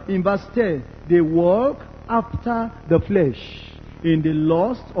 1, in verse 10, they walk after the flesh in the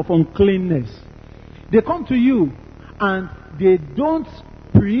lust of uncleanness. They come to you and they don't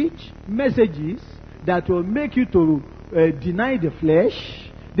preach messages that will make you to deny the flesh.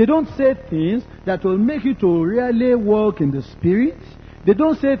 They don't say things that will make you to really walk in the spirit. They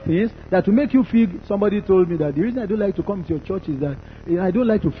don't say things that will make you feel. Somebody told me that the reason I don't like to come to your church is that I don't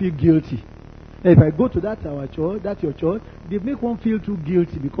like to feel guilty. If I go to our church, that's your church, they make one feel too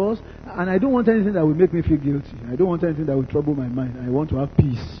guilty and I don't want anything that will make me feel guilty. I don't want anything that will trouble my mind. I want to have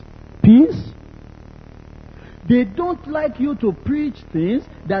peace. Peace? They don't like you to preach things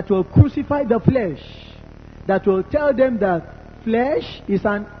that will crucify the flesh. That will tell them that flesh is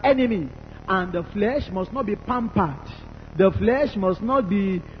an enemy and the flesh must not be pampered. The flesh must not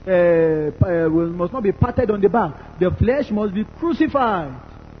be patted on the back. The flesh must be crucified.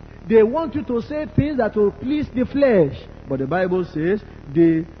 They want you to say things that will please the flesh. But the Bible says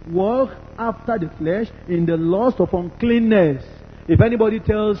they walk after the flesh in the lust of uncleanness. If anybody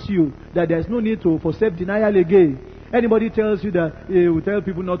tells you that there's no need for self-denial again, anybody tells you that he will tell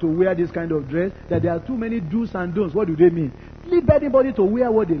people not to wear this kind of dress, that there are too many do's and don'ts, what do they mean? Leave anybody to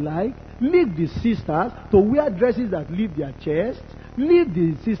wear what they like. Leave the sisters to wear dresses that leave their chest. Leave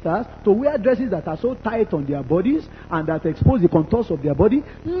the sisters to wear dresses that are so tight on their bodies and that expose the contours of their body.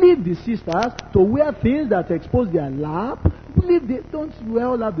 Leave the sisters to wear things that expose their lap. Don't we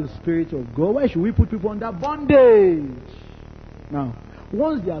all have the Spirit of God? Why should we put people under bondage? Now,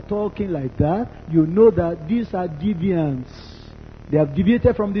 once they are talking like that, you know that these are deviants. They have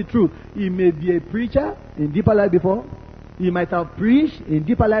deviated from the truth. He may be a preacher in Deeper Life before. He might have preached in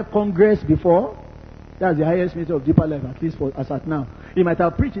Deeper Life Congress before. That's the highest meeting of Deeper Life, at least as at now. He might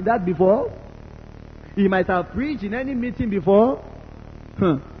have preached in that before. He might have preached in any meeting before.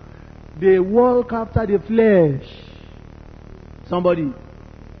 They walk after the flesh. Somebody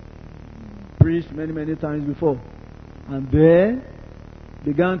preached many times before. And then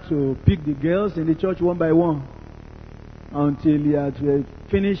began to pick the girls in the church one by one until he had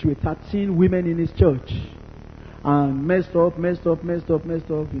finished with 13 women in his church. And messed up,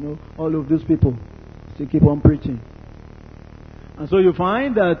 all of those people. Still keep on preaching. And so you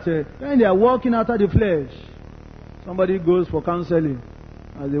find that when they are walking after the flesh, somebody goes for counseling.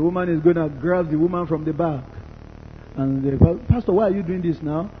 As the woman is going to grab the woman from the back. And the pastor, why are you doing this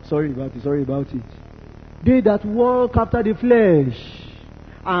now? Sorry about it. They that walk after the flesh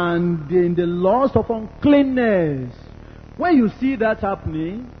and in the lust of uncleanness. When you see that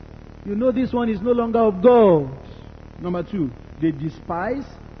happening, you know this one is no longer of God. Number 2, they despise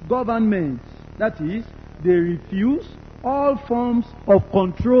government. That is, they refuse all forms of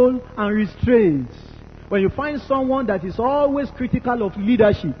control and restraint. When you find someone that is always critical of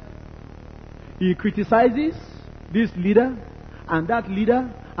leadership, he criticizes this leader and that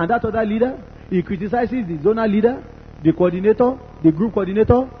other leader. He criticizes the zonal leader, the coordinator, the group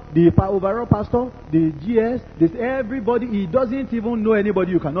coordinator, the overall pastor, the GS, everybody. He doesn't even know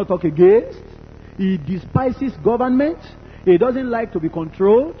anybody you cannot talk against. He despises government. He doesn't like to be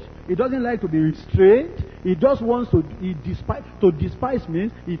controlled. He doesn't like to be restrained. He just wants to despise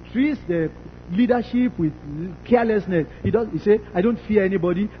means he treats the leadership with carelessness. He says, I don't fear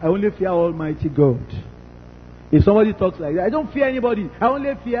anybody, I only fear Almighty God. If somebody talks like that, I don't fear anybody, I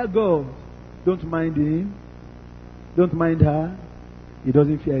only fear God. Don't mind him. Don't mind her. He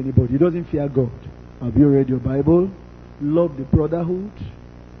doesn't fear anybody. He doesn't fear God. Have you read your Bible? Love the brotherhood.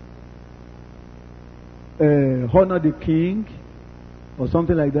 Honor the king. Or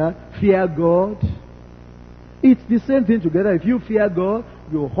something like that. Fear God. It's the same thing together. If you fear God,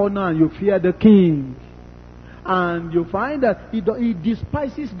 you honor and you fear the king. And you find that he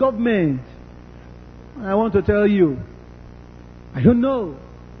despises government. I want to tell you, I don't know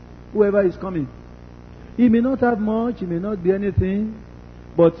whoever is coming. He may not have much, he may not be anything,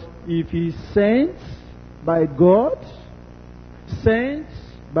 but if he's sent by God, sent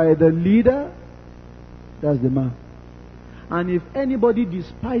by the leader, that's the man. And if anybody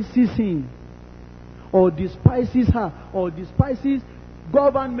despises him, or despises her, or despises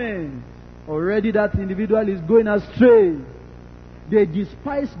government, already that individual is going astray. They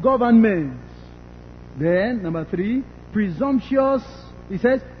despise government. Then, number 3, presumptuous. He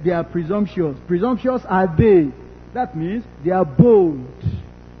says they are presumptuous. Presumptuous are they. That means they are bold,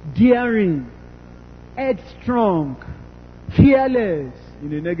 daring, headstrong, fearless,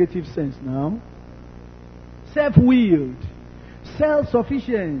 in a negative sense now. Self-willed,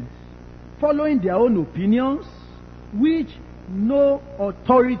 self-sufficient, following their own opinions, which no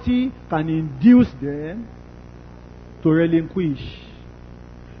authority can induce them to relinquish.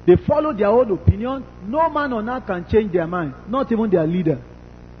 They follow their own opinion. No man on earth can change their mind, not even their leader.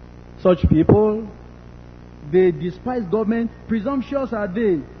 Such people, they despise government. Presumptuous are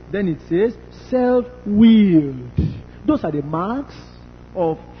they. Then it says self-willed. Those are the marks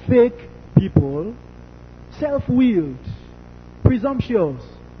of fake people. Self-willed, presumptuous.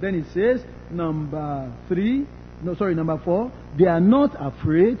 Then it says number 4, they are not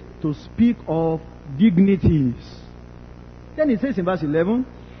afraid to speak of dignities. Then it says in verse 11,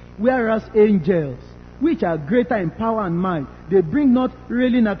 whereas angels, which are greater in power and might, they bring not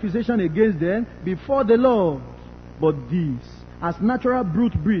railing accusation against them before the Lord. But these, as natural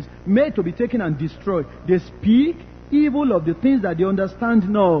brute breeds, made to be taken and destroyed, they speak evil of the things that they understand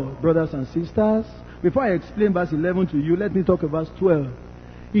not. Brothers and sisters, before I explain verse 11 to you, let me talk about verse 12.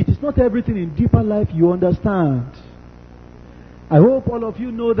 It is not everything in deeper life you understand. I hope all of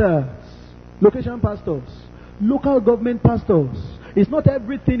you know that. Location pastors, local government pastors, it's not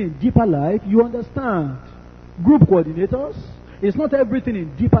everything in deeper life you understand. Group coordinators, it's not everything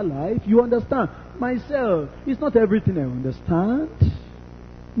in deeper life you understand. Myself, it's not everything I understand.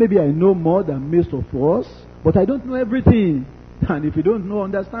 Maybe I know more than most of us, but I don't know everything. And if you don't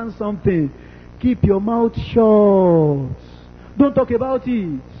understand something, keep your mouth shut. Don't talk about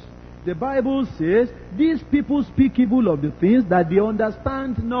it. The Bible says, these people speak evil of the things that they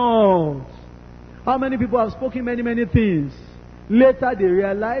understand not. How many people have spoken many, many things? Later they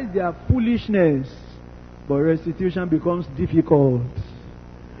realize their foolishness. But restitution becomes difficult.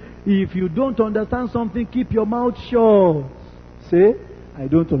 If you don't understand something, keep your mouth shut. Say, I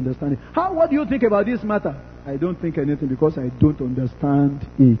don't understand it. What do you think about this matter? I don't think anything because I don't understand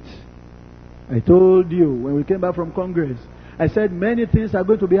it. I told you when we came back from Congress, I said many things are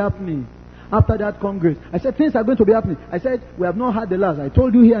going to be happening. After that Congress, I said things are going to be happening. I said we have not had the last. I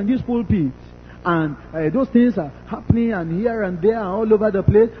told you here in this pulpit. And those things are happening and here and there and all over the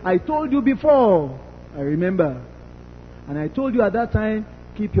place. I told you before. I remember. And I told you at that time,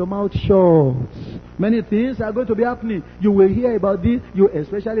 keep your mouth shut. Many things are going to be happening. You will hear about this.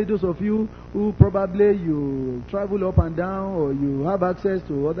 Especially those of you who probably you travel up and down or you have access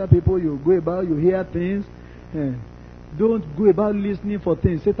to other people. You go about, you hear things. Don't go about listening for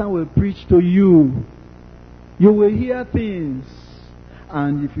things. Satan will preach to you. You will hear things.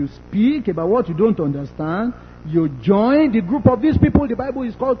 And if you speak about what you don't understand, you join the group of these people the Bible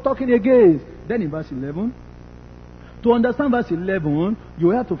is called talking against. Then in verse 11, to understand verse 11, you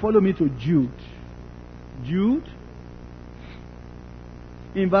have to follow me to Jude. Jude,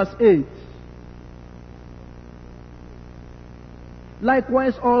 in verse 8.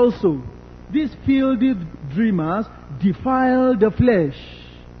 Likewise also, these filthy dreamers defile the flesh,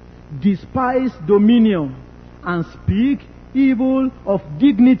 despise dominion, and speak evil of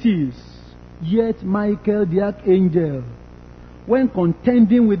dignities. Yet Michael the archangel, when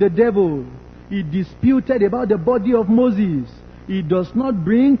contending with the devil, he disputed about the body of Moses. He does not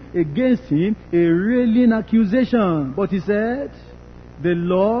bring against him a railing accusation, but he said, the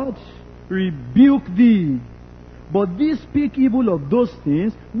Lord rebuke thee. But these speak evil of those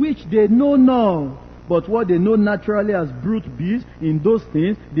things which they know not. But what they know naturally as brute beasts, in those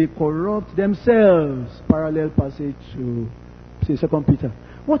things they corrupt themselves. Parallel passage to 2 Peter.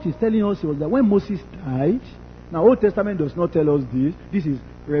 What he's telling us was that when Moses died, now Old Testament does not tell us this. This is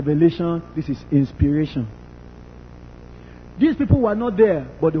revelation. This is inspiration. These people were not there,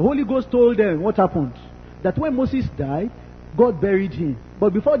 but the Holy Ghost told them what happened. That when Moses died, God buried him.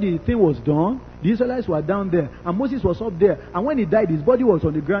 But before the thing was done, the Israelites were down there, and Moses was up there. And when he died, his body was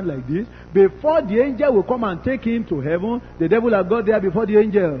on the ground like this. Before the angel will come and take him to heaven, the devil had got there before the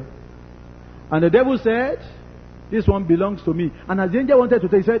angel. And the devil said, this one belongs to me. And as the angel wanted to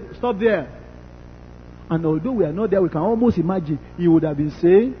take, he said, stop there. And although we are not there, we can almost imagine he would have been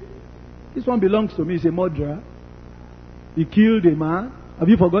saying, this one belongs to me. He's a murderer. He killed a man. Have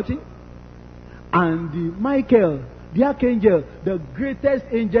you forgotten? And Michael, the archangel, the greatest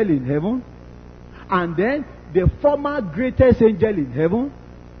angel in heaven, and then the former greatest angel in heaven,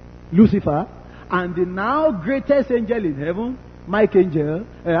 Lucifer, and the now greatest angel in heaven, Michael,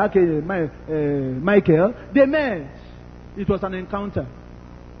 they met. It was an encounter.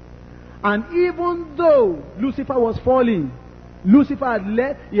 And even though Lucifer was falling, Lucifer had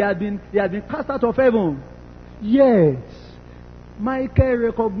left, he had been cast out of heaven. Yet, Michael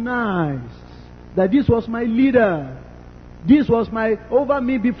recognized that this was my leader. This was over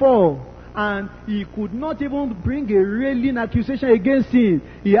me before. And he could not even bring a railing accusation against him.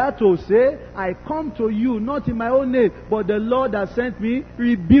 He had to say, I come to you, not in my own name, but the Lord that sent me,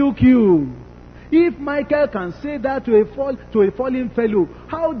 rebuke you. If Michael can say that to a fallen fellow,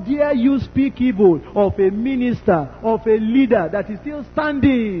 how dare you speak evil of a minister, of a leader that is still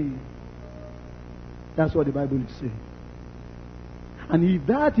standing? That's what the Bible is saying. And if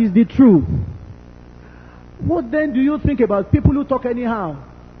that is the truth, what then do you think about people who talk anyhow?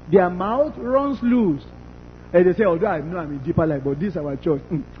 Their mouth runs loose. And they say, although I know I'm in deeper life, but this is our church.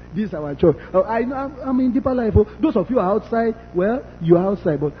 This is our church. I know I'm in deeper life. Those of you are outside, well, you are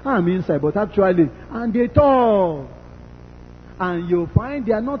outside, but I'm inside. But actually, and they talk. And you find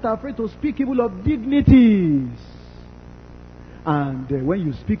they are not afraid to speak evil of dignities. And when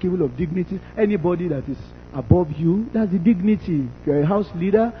you speak evil of dignities, anybody that is above you, that's the dignity. If you're a house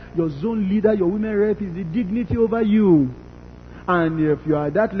leader, your zone leader, your women rep is the dignity over you. And if you are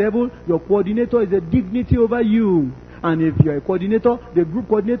at that level, your coordinator is a dignity over you. And if you're a coordinator, the group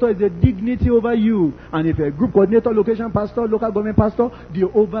coordinator is a dignity over you. And if you're a group coordinator, location pastor, local government pastor, the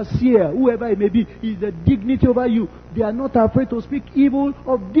overseer, whoever it may be, is a dignity over you. They are not afraid to speak evil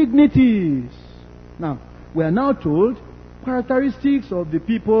of dignities. Now, we are now told characteristics of the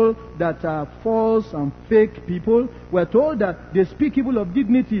people that are false and fake people. We are told that they speak evil of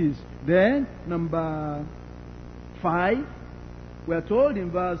dignities. Then, number 5, we are told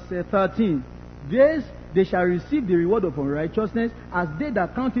in verse 13, this they shall receive the reward of unrighteousness, as they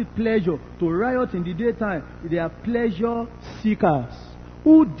that count it pleasure to riot in the daytime. They are pleasure seekers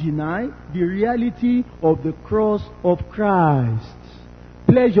who deny the reality of the cross of Christ.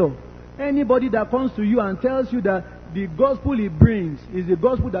 Pleasure. Anybody that comes to you and tells you that the gospel he brings is the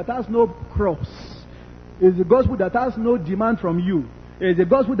gospel that has no cross, is the gospel that has no demand from you, is the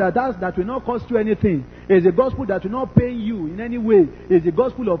gospel that will not cost you anything, is the gospel that will not pain you in any way, is the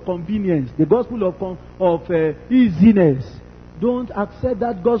gospel of convenience, the gospel of easiness. Don't accept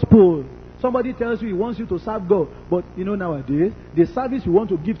that gospel. Somebody tells you he wants you to serve God, but you know nowadays the service we want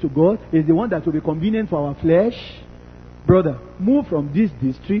to give to God is the one that will be convenient for our flesh. Brother, move from this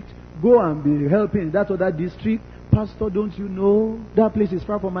district, go and be helping in that other district. Pastor, don't you know that place is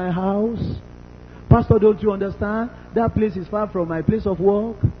far from my house? Pastor, don't you understand? That place is far from my place of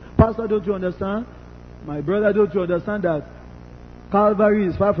work. Pastor, don't you understand? My brother, don't you understand that Calvary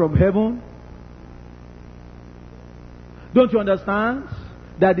is far from heaven? Don't you understand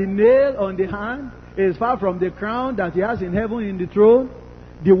that the nail on the hand is far from the crown that he has in heaven in the throne?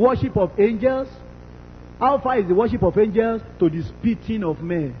 The worship of angels. How far is the worship of angels to the spitting of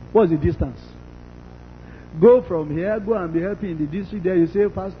men? What's the distance? Go from here, go and be helping in the district there. You say,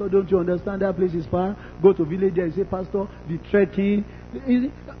 Pastor, don't you understand that place is far? Go to village there. You say, Pastor, the trekking.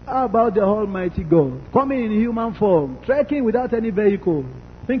 How about the Almighty God? Coming in human form, trekking without any vehicle.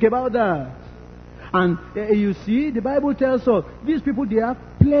 Think about that. And you see, the Bible tells us, these people, they have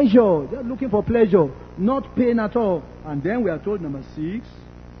pleasure. They are looking for pleasure, not pain at all. And then we are told, number 6,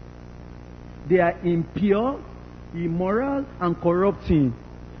 they are impure, immoral, and corrupting.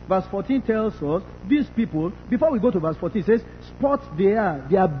 Verse 14 tells us, these people, before we go to verse 14, it says, spots they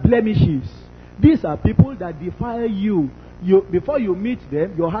are blemishes. These are people that defile you. Before you meet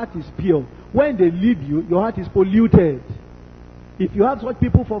them, your heart is pure. When they leave you, your heart is polluted. If you have such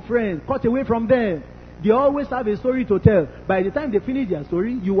people for friends, cut away from them. They always have a story to tell. By the time they finish their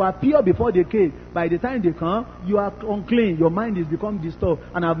story, you are pure before they came. By the time they come, you are unclean. Your mind is become disturbed.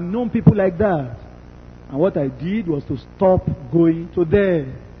 And I've known people like that. And what I did was to stop going to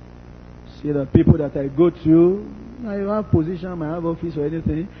them. See, the people that I go to, I have position, I have office or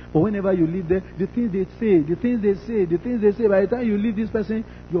anything. But whenever you leave there, the things they say, by the time you leave this person,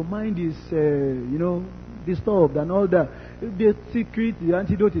 your mind is, disturbed and all that. The secret, the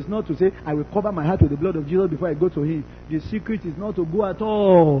antidote is not to say, I will cover my heart with the blood of Jesus before I go to him. The secret is not to go at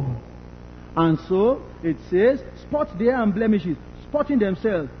all. And so, it says, spot their and blemishes, spotting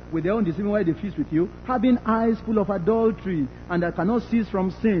themselves with their own deceiving while they feast with you, having eyes full of adultery, and that cannot cease from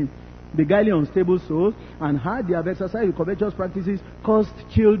sin, beguiling unstable souls, and how they have exercised with covetous practices caused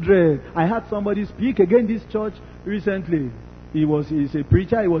children. I had somebody speak again this church recently. He's a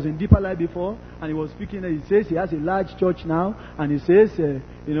preacher. He was in Deeper Life before, and he was speaking. He says he has a large church now, and he says,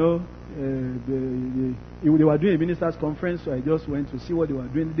 they were doing a ministers' conference, so I just went to see what they were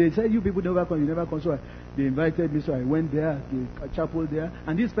doing. They said, you people never come, you never come. So they invited me, so I went there, the chapel there.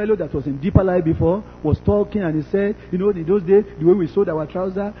 And this fellow that was in Deeper Life before was talking, and he said, in those days, the way we sewed our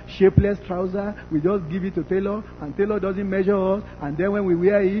trouser, shapeless trouser, we just give it to tailor, and tailor doesn't measure us. And then when we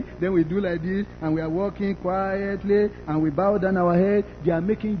wear it, then we do like this, and we are walking quietly, and we bow down our head. They are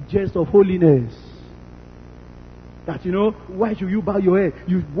making jest of holiness. That why should you bow your head?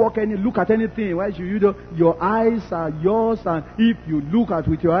 You look at anything. Why should you do? Your eyes are yours, and if you look at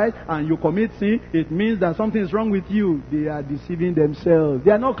with your eyes and you commit sin, it means that something is wrong with you. They are deceiving themselves.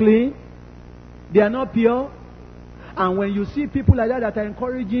 They are not clean. They are not pure. And when you see people like that are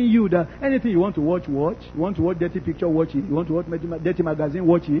encouraging you that anything you want to watch. You want to watch dirty picture, watch it. You want to watch dirty magazine,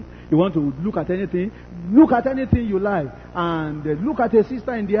 watch it. You want to look at anything you like. And look at a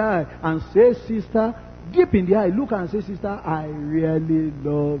sister in the eye and say, sister, deep in the eye, look and say, sister, I really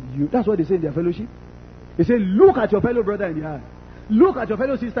love you. That's what they say in their fellowship. They say, look at your fellow brother in the eye. Look at your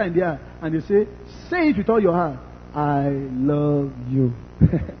fellow sister in the eye. And they say it with all your heart. I love you.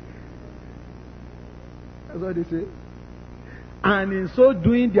 That's what they say. And in so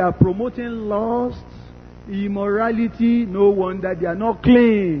doing, they are promoting lust, immorality. No wonder they are not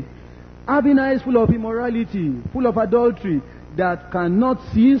clean. Having eyes full of immorality, full of adultery, that cannot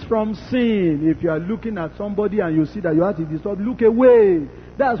cease from sin. If you are looking at somebody and you see that your heart is disturbed, look away.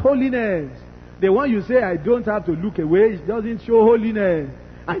 That's holiness. The one you say, I don't have to look away, it doesn't show holiness.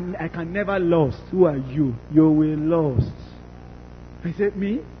 I can never lost. Who are you? You will lost. I said,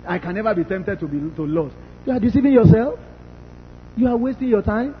 me? I can never be tempted to lost. You are deceiving yourself. You are wasting your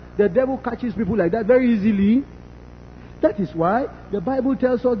time. The devil catches people like that very easily. That is why the Bible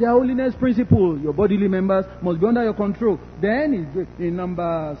tells us their holiness principle. Your bodily members must be under your control. Then in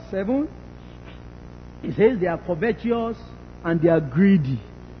number 7, it says they are covetous and they are greedy.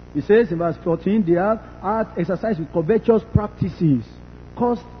 It says in verse 14, they have exercised with covetous practices,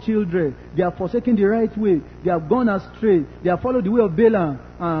 cursed children. They are forsaking the right way. They have gone astray. They have followed the way of Balaam,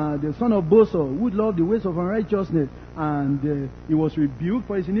 the son of Bosor, who loved the ways of unrighteousness. And he was rebuked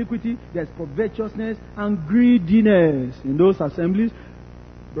for his iniquity. There's covetousness and greediness in those assemblies.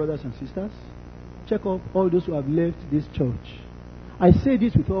 Brothers and sisters, check up all those who have left this church. I say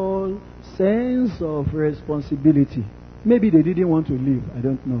this with all sense of responsibility. Maybe they didn't want to leave. I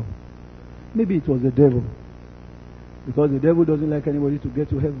don't know. Maybe it was the devil. Because the devil doesn't like anybody to get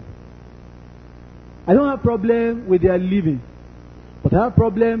to heaven. I don't have problem with their leaving. But I have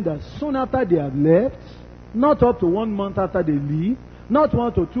problem that soon after they have left, not up to 1 month after they leave, not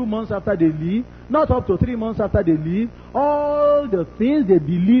 1 to 2 months after they leave, not up to 3 months after they leave, all the things they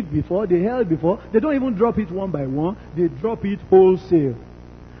believed before, they held before, they don't even drop it one by one, they drop it wholesale.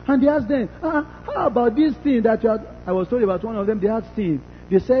 And they asked them, how about this thing that you are... I was told about one of them, they had seen.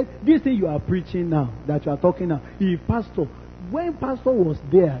 They said, this thing you are preaching now, that you are talking now, when pastor was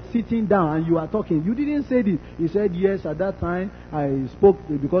there, sitting down, and you are talking, you didn't say this. He said, yes, at that time, I spoke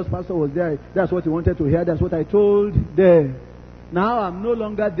because pastor was there. That's what he wanted to hear. That's what I told them. Now I'm no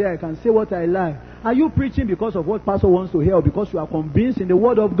longer there. I can say what I like. Are you preaching because of what pastor wants to hear, or because you are convinced in the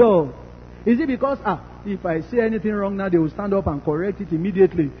word of God? Is it because, if I say anything wrong now, they will stand up and correct it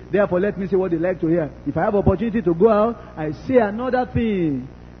immediately. Therefore, let me say what they like to hear. If I have opportunity to go out, I say another thing.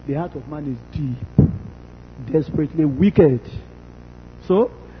 The heart of man is deep, desperately wicked.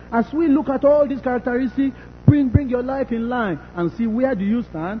 So, as we look at all these characteristics, bring your life in line and see where do you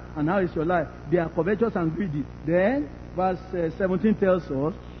stand and how is your life. They are covetous and greedy. Then, verse 17 tells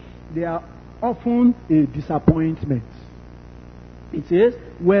us, they are often a disappointment. It says,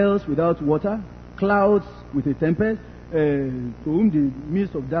 wells without water, clouds with a tempest, to whom the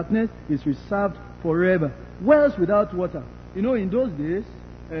midst of darkness is reserved forever. Wells without water. You know, in those days,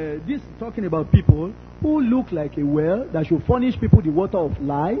 this is talking about people who look like a well that should furnish people the water of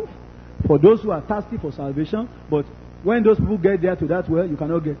life for those who are thirsty for salvation. But when those people get there to that well, you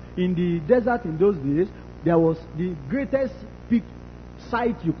cannot get. In the desert in those days, there was the greatest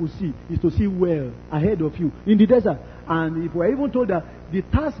sight you could see is to see well ahead of you in the desert. And if we're even told that the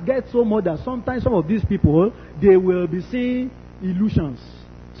task gets so much that sometimes some of these people, they will be seeing illusions.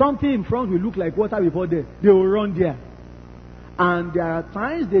 Something in front will look like water before them. They will run there. And there are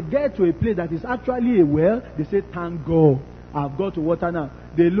times they get to a place that is actually a well. They say, thank God, I've got to water now.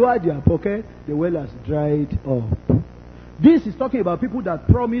 They lower their pocket, the well has dried up. This is talking about people that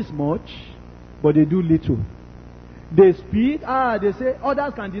promise much, but they do little. They speak, they say,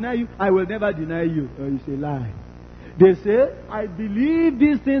 others can deny you, I will never deny you. You say, lie. They say, I believe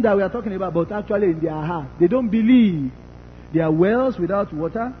these things that we are talking about, but actually in their heart, they don't believe. There are wells without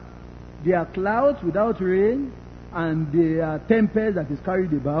water, there are clouds without rain, and there are tempest that is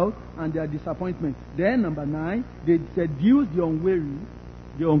carried about, and there are disappointment. Then, number 9, they seduce the unwary,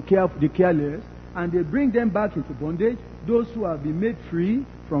 the careless, and they bring them back into bondage, those who have been made free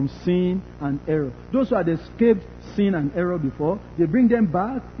from sin and error. Those who had escaped sin and error before, they bring them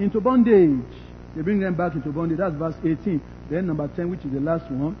back into bondage. They bring them back into bondage. That's verse 18. Then number 10, which is the last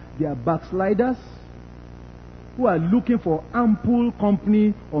one, they are backsliders who are looking for ample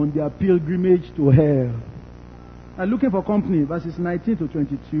company on their pilgrimage to hell. Are looking for company, verses 19 to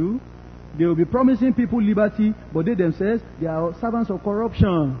 22. They will be promising people liberty, but they themselves, they are servants of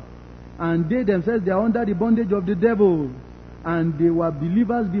corruption. And they themselves, they are under the bondage of the devil. And they were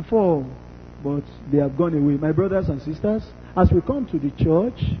believers before, but they have gone away. My brothers and sisters, as we come to the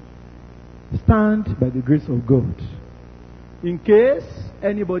church, stand by the grace of God. In case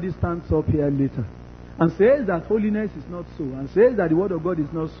anybody stands up here later and says that holiness is not so, and says that the word of God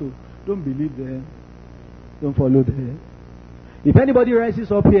is not so, don't believe them. Don't follow them. If anybody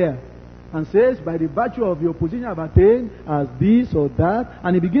rises up here and says, by the virtue of your position I've attained as this or that,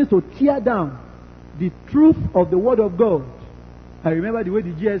 and he begins to tear down the truth of the word of God. I remember the way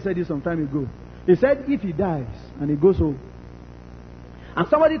the GS said it some time ago. He said, if he dies and he goes home, and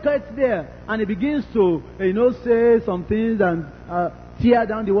somebody gets there and he begins to, say some things and tear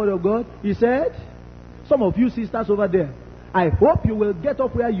down the word of God, he said, some of you sisters over there, I hope you will get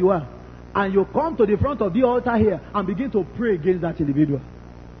up where you are and you come to the front of the altar here and begin to pray against that individual.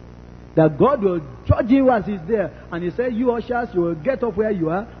 That God will judge him as he's there. And he said, you ushers, you will get up where you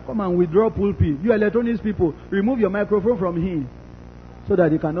are. Come and withdraw pulpit. You electronics people, remove your microphone from him. So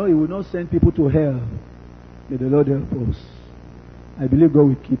that he will not send people to hell. May the Lord help us. I believe God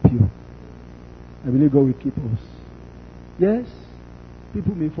will keep you. I believe God will keep us. Yes,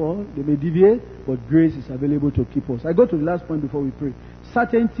 people may fall, they may deviate, but grace is available to keep us. I go to the last point before we pray.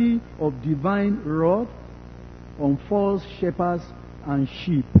 Certainty of divine wrath on false shepherds and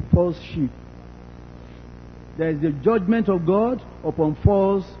sheep. False sheep. There is the judgment of God upon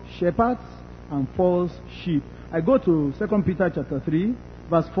false shepherds and false sheep. I go to 2 Peter chapter 3,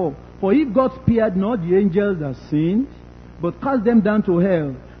 verse 4. For if God spared not the angels that sinned, but cast them down to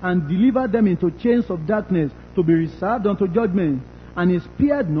hell, and delivered them into chains of darkness, to be reserved unto judgment. And he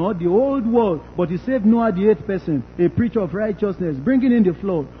spared not the old world, but he saved Noah the eighth person, a preacher of righteousness, bringing in the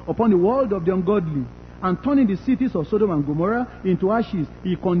flood upon the world of the ungodly, and turning the cities of Sodom and Gomorrah into ashes.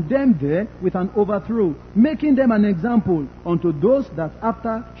 He condemned them with an overthrow, making them an example unto those that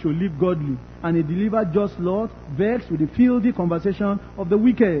after should live godly. And he delivered just Lot, vexed with the filthy conversation of the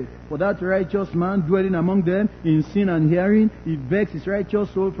wicked. For that righteous man dwelling among them in sin and hearing, he vexed his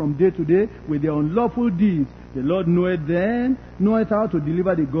righteous soul from day to day with their unlawful deeds. The Lord knoweth how to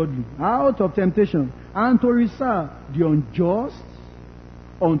deliver the godly out of temptation, and to reserve the unjust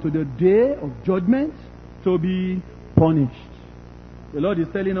unto the day of judgment, to be punished. The Lord is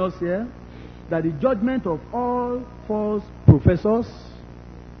telling us here that the judgment of all false professors,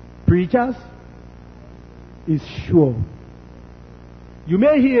 preachers, is sure. You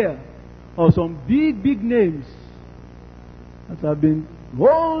may hear of some big names that have been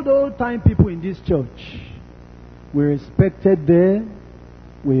old time people in this church. We respected them,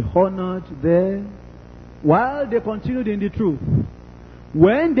 we honored them, while they continued in the truth.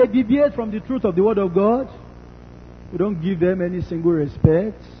 When they deviate from the truth of the Word of God, we don't give them any single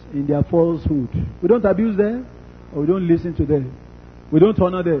respect in their falsehood. We don't abuse them, or we don't listen to them. We don't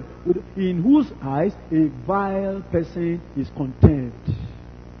honor them. In whose eyes a vile person is contemned.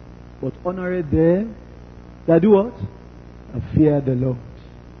 But honor them that do what? That fear the Lord.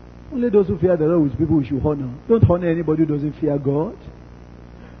 Only those who fear the Lord is people we should honor. Don't honor anybody who doesn't fear God.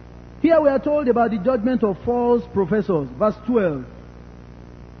 Here we are told about the judgment of false professors. Verse 12.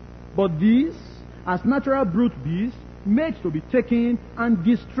 But these, as natural brute beasts, made to be taken and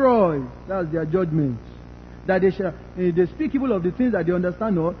destroyed. That's their judgment. That they speak evil of the things that they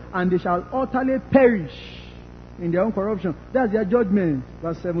understand not, and they shall utterly perish in their own corruption. That's their judgment.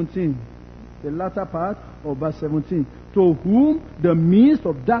 Verse 17. The latter part of verse 17. To whom the midst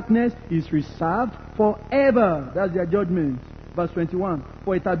of darkness is reserved forever. That's their judgment. Verse 21.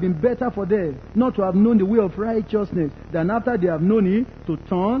 For it had been better for them not to have known the way of righteousness, than after they have known it, to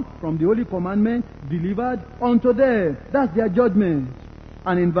turn from the holy commandment delivered unto them. That's their judgment.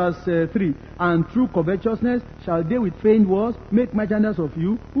 And in verse 3, and through covetousness shall they with feigned words make merchandise of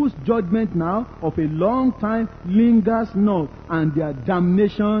you, whose judgment now of a long time lingers not, and their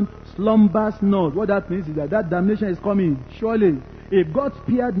damnation slumbers not. What that means is that damnation is coming, surely. If God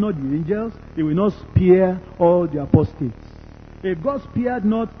spared not the angels, he will not spare all the apostates. If God spared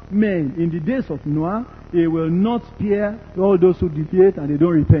not men in the days of Noah, he will not spare all those who deviate and they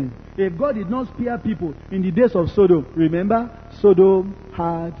don't repent. If God did not spare people in the days of Sodom, remember, Sodom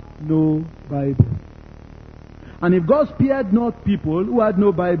had no Bible. And if God spared not people who had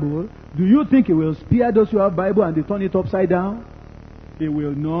no Bible, do you think he will spare those who have Bible and they turn it upside down? He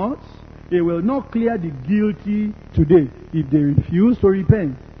will not. He will not clear the guilty today if they refuse to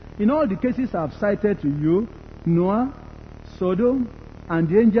repent. In all the cases I've cited to you, Noah, Sodom, and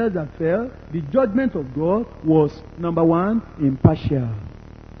the angels that fell, the judgment of God was, number one, impartial.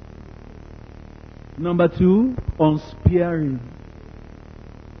 Number two, unsparing.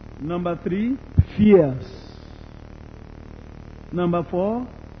 Number three, fierce. Number four,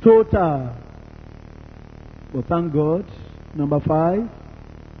 total. But thank God. Number five,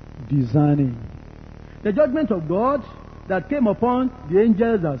 discerning. The judgment of God that came upon the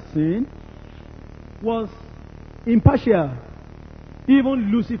angels that sinned was impartial.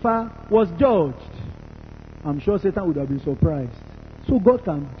 Even Lucifer was judged. I'm sure Satan would have been surprised. So God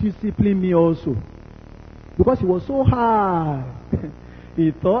can discipline me also. Because he was so high.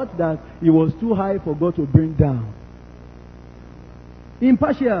 He thought that he was too high for God to bring down.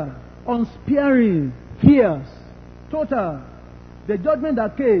 Impartial, unsparing, fierce, total. The judgment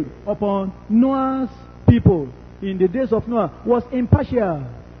that came upon Noah's people in the days of Noah was impartial,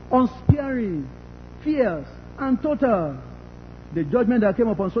 unsparing, fierce, and total. The judgment that came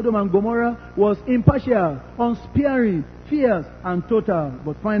upon Sodom and Gomorrah was impartial, unsparing, fierce, and total.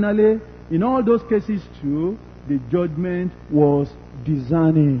 But finally, in all those cases too, the judgment was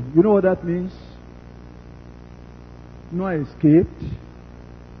discerning. You know what that means? Noah escaped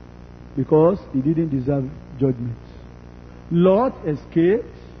because he didn't deserve judgment. Lot escaped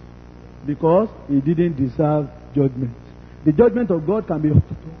because he didn't deserve judgment. The judgment of God can be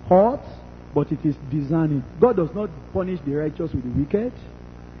hot, but it is discerning. God does not punish the righteous with the wicked.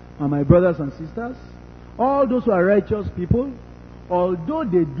 And my brothers and sisters, all those who are righteous people, although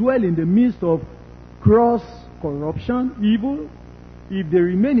they dwell in the midst of gross corruption, evil, if they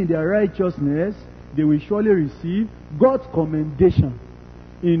remain in their righteousness, they will surely receive God's commendation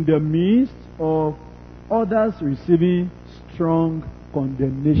in the midst of others receiving strong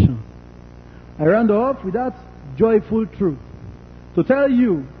condemnation. I round off with that joyful truth to tell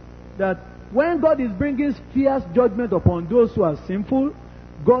you that when God is bringing fierce judgment upon those who are sinful,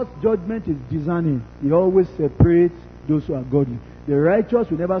 God's judgment is discerning. He always separates those who are godly. The righteous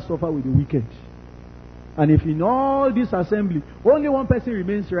will never suffer with the wicked. And if in all this assembly only one person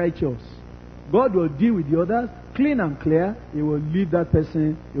remains righteous, God will deal with the others clean and clear. He will leave that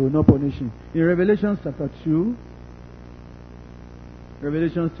person. He will not punish him. In Revelation chapter 2,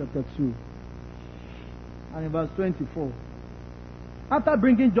 and in verse 24, after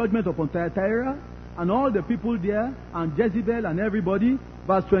bringing judgment upon Thyatira and all the people there, and Jezebel and everybody,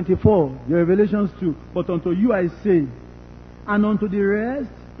 verse 24, the Revelations 2, but unto you I say, and unto the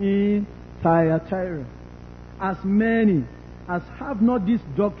rest in Thyatira, as many as have not this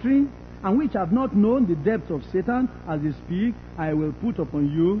doctrine, and which have not known the depth of Satan, as they speak, I will put upon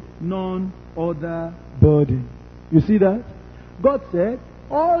you none other burden. You see that? God said,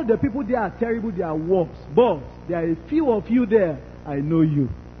 all the people there are terrible, they are worse, but there are a few of you there, I know you.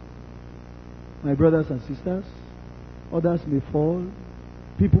 My brothers and sisters, others may fall,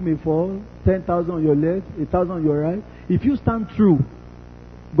 people may fall, 10,000 on your left, 1,000 on your right. If you stand true,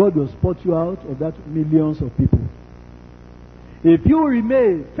 God will spot you out of that millions of people. If you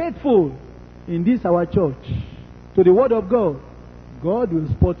remain faithful in this our church to the word of God, God will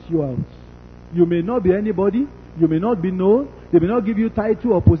spot you out. You may not be anybody, you may not be known, they may not give you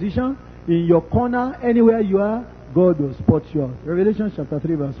title or position. In your corner, anywhere you are, God will spot you out. Revelation chapter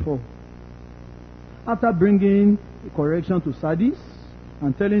 3 verse 4. After bringing correction to Sardis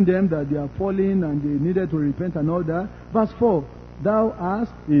and telling them that they are falling and they needed to repent and all that, verse 4, thou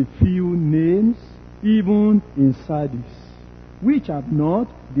hast a few names even in Sardis, which have not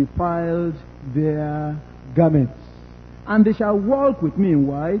defiled their garments, and they shall walk with me in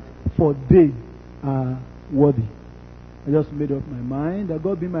white, for they are worthy. I just made up my mind that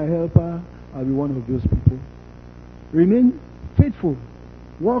God be my helper, I'll be one of those people. Remain faithful,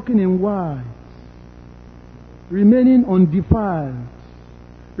 walking in white, remaining undefiled,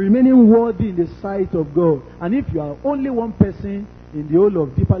 remaining worthy in the sight of God. And if you are only one person in the whole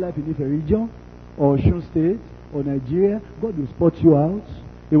of Deeper Life in Ife region, or Osun State, or Nigeria, God will spot you out.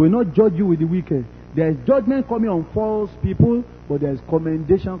 He will not judge you with the wicked. There is judgment coming on false people, but there is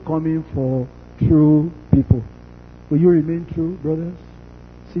commendation coming for true people. Will you remain true, brothers,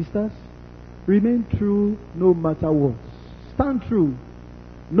 sisters? Remain true no matter what. Stand true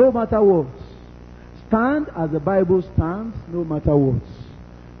no matter what. Stand as the Bible stands no matter what.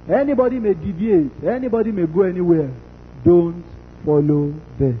 Anybody may deviate. Anybody may go anywhere. Don't follow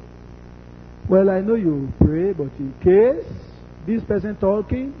them. Well, I know you pray, but in case this person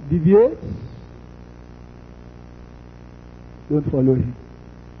talking deviates, don't follow him.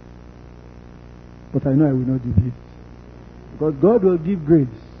 But I know I will not deviate. Because God will give grace.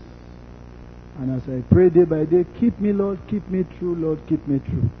 And as I pray day by day, keep me, Lord, keep me true, Lord, keep me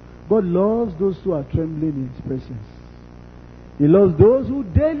true. God loves those who are trembling in His presence. He loves those who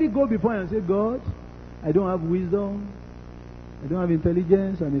daily go before Him and say, God, I don't have wisdom, I don't have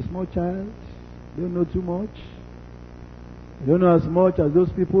intelligence, I'm a small child, I don't know too much, I don't know as much as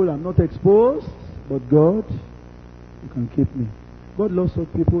those people, I'm not exposed, but God, you can keep me. God loves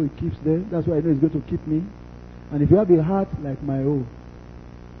such people, He keeps them. That's why I know He's going to keep me. And if you have a heart like my own,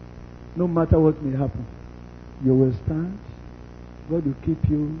 no matter what may happen, you will stand. God will keep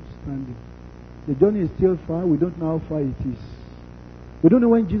you standing. The journey is still far. We don't know how far it is. We don't know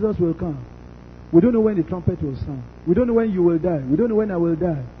when Jesus will come. We don't know when the trumpet will sound. We don't know when you will die. We don't know when I will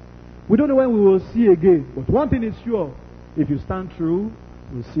die. We don't know when we will see again. But one thing is sure. If you stand true,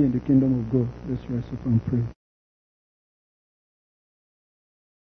 you'll see in the kingdom of God. Let's rise up and pray.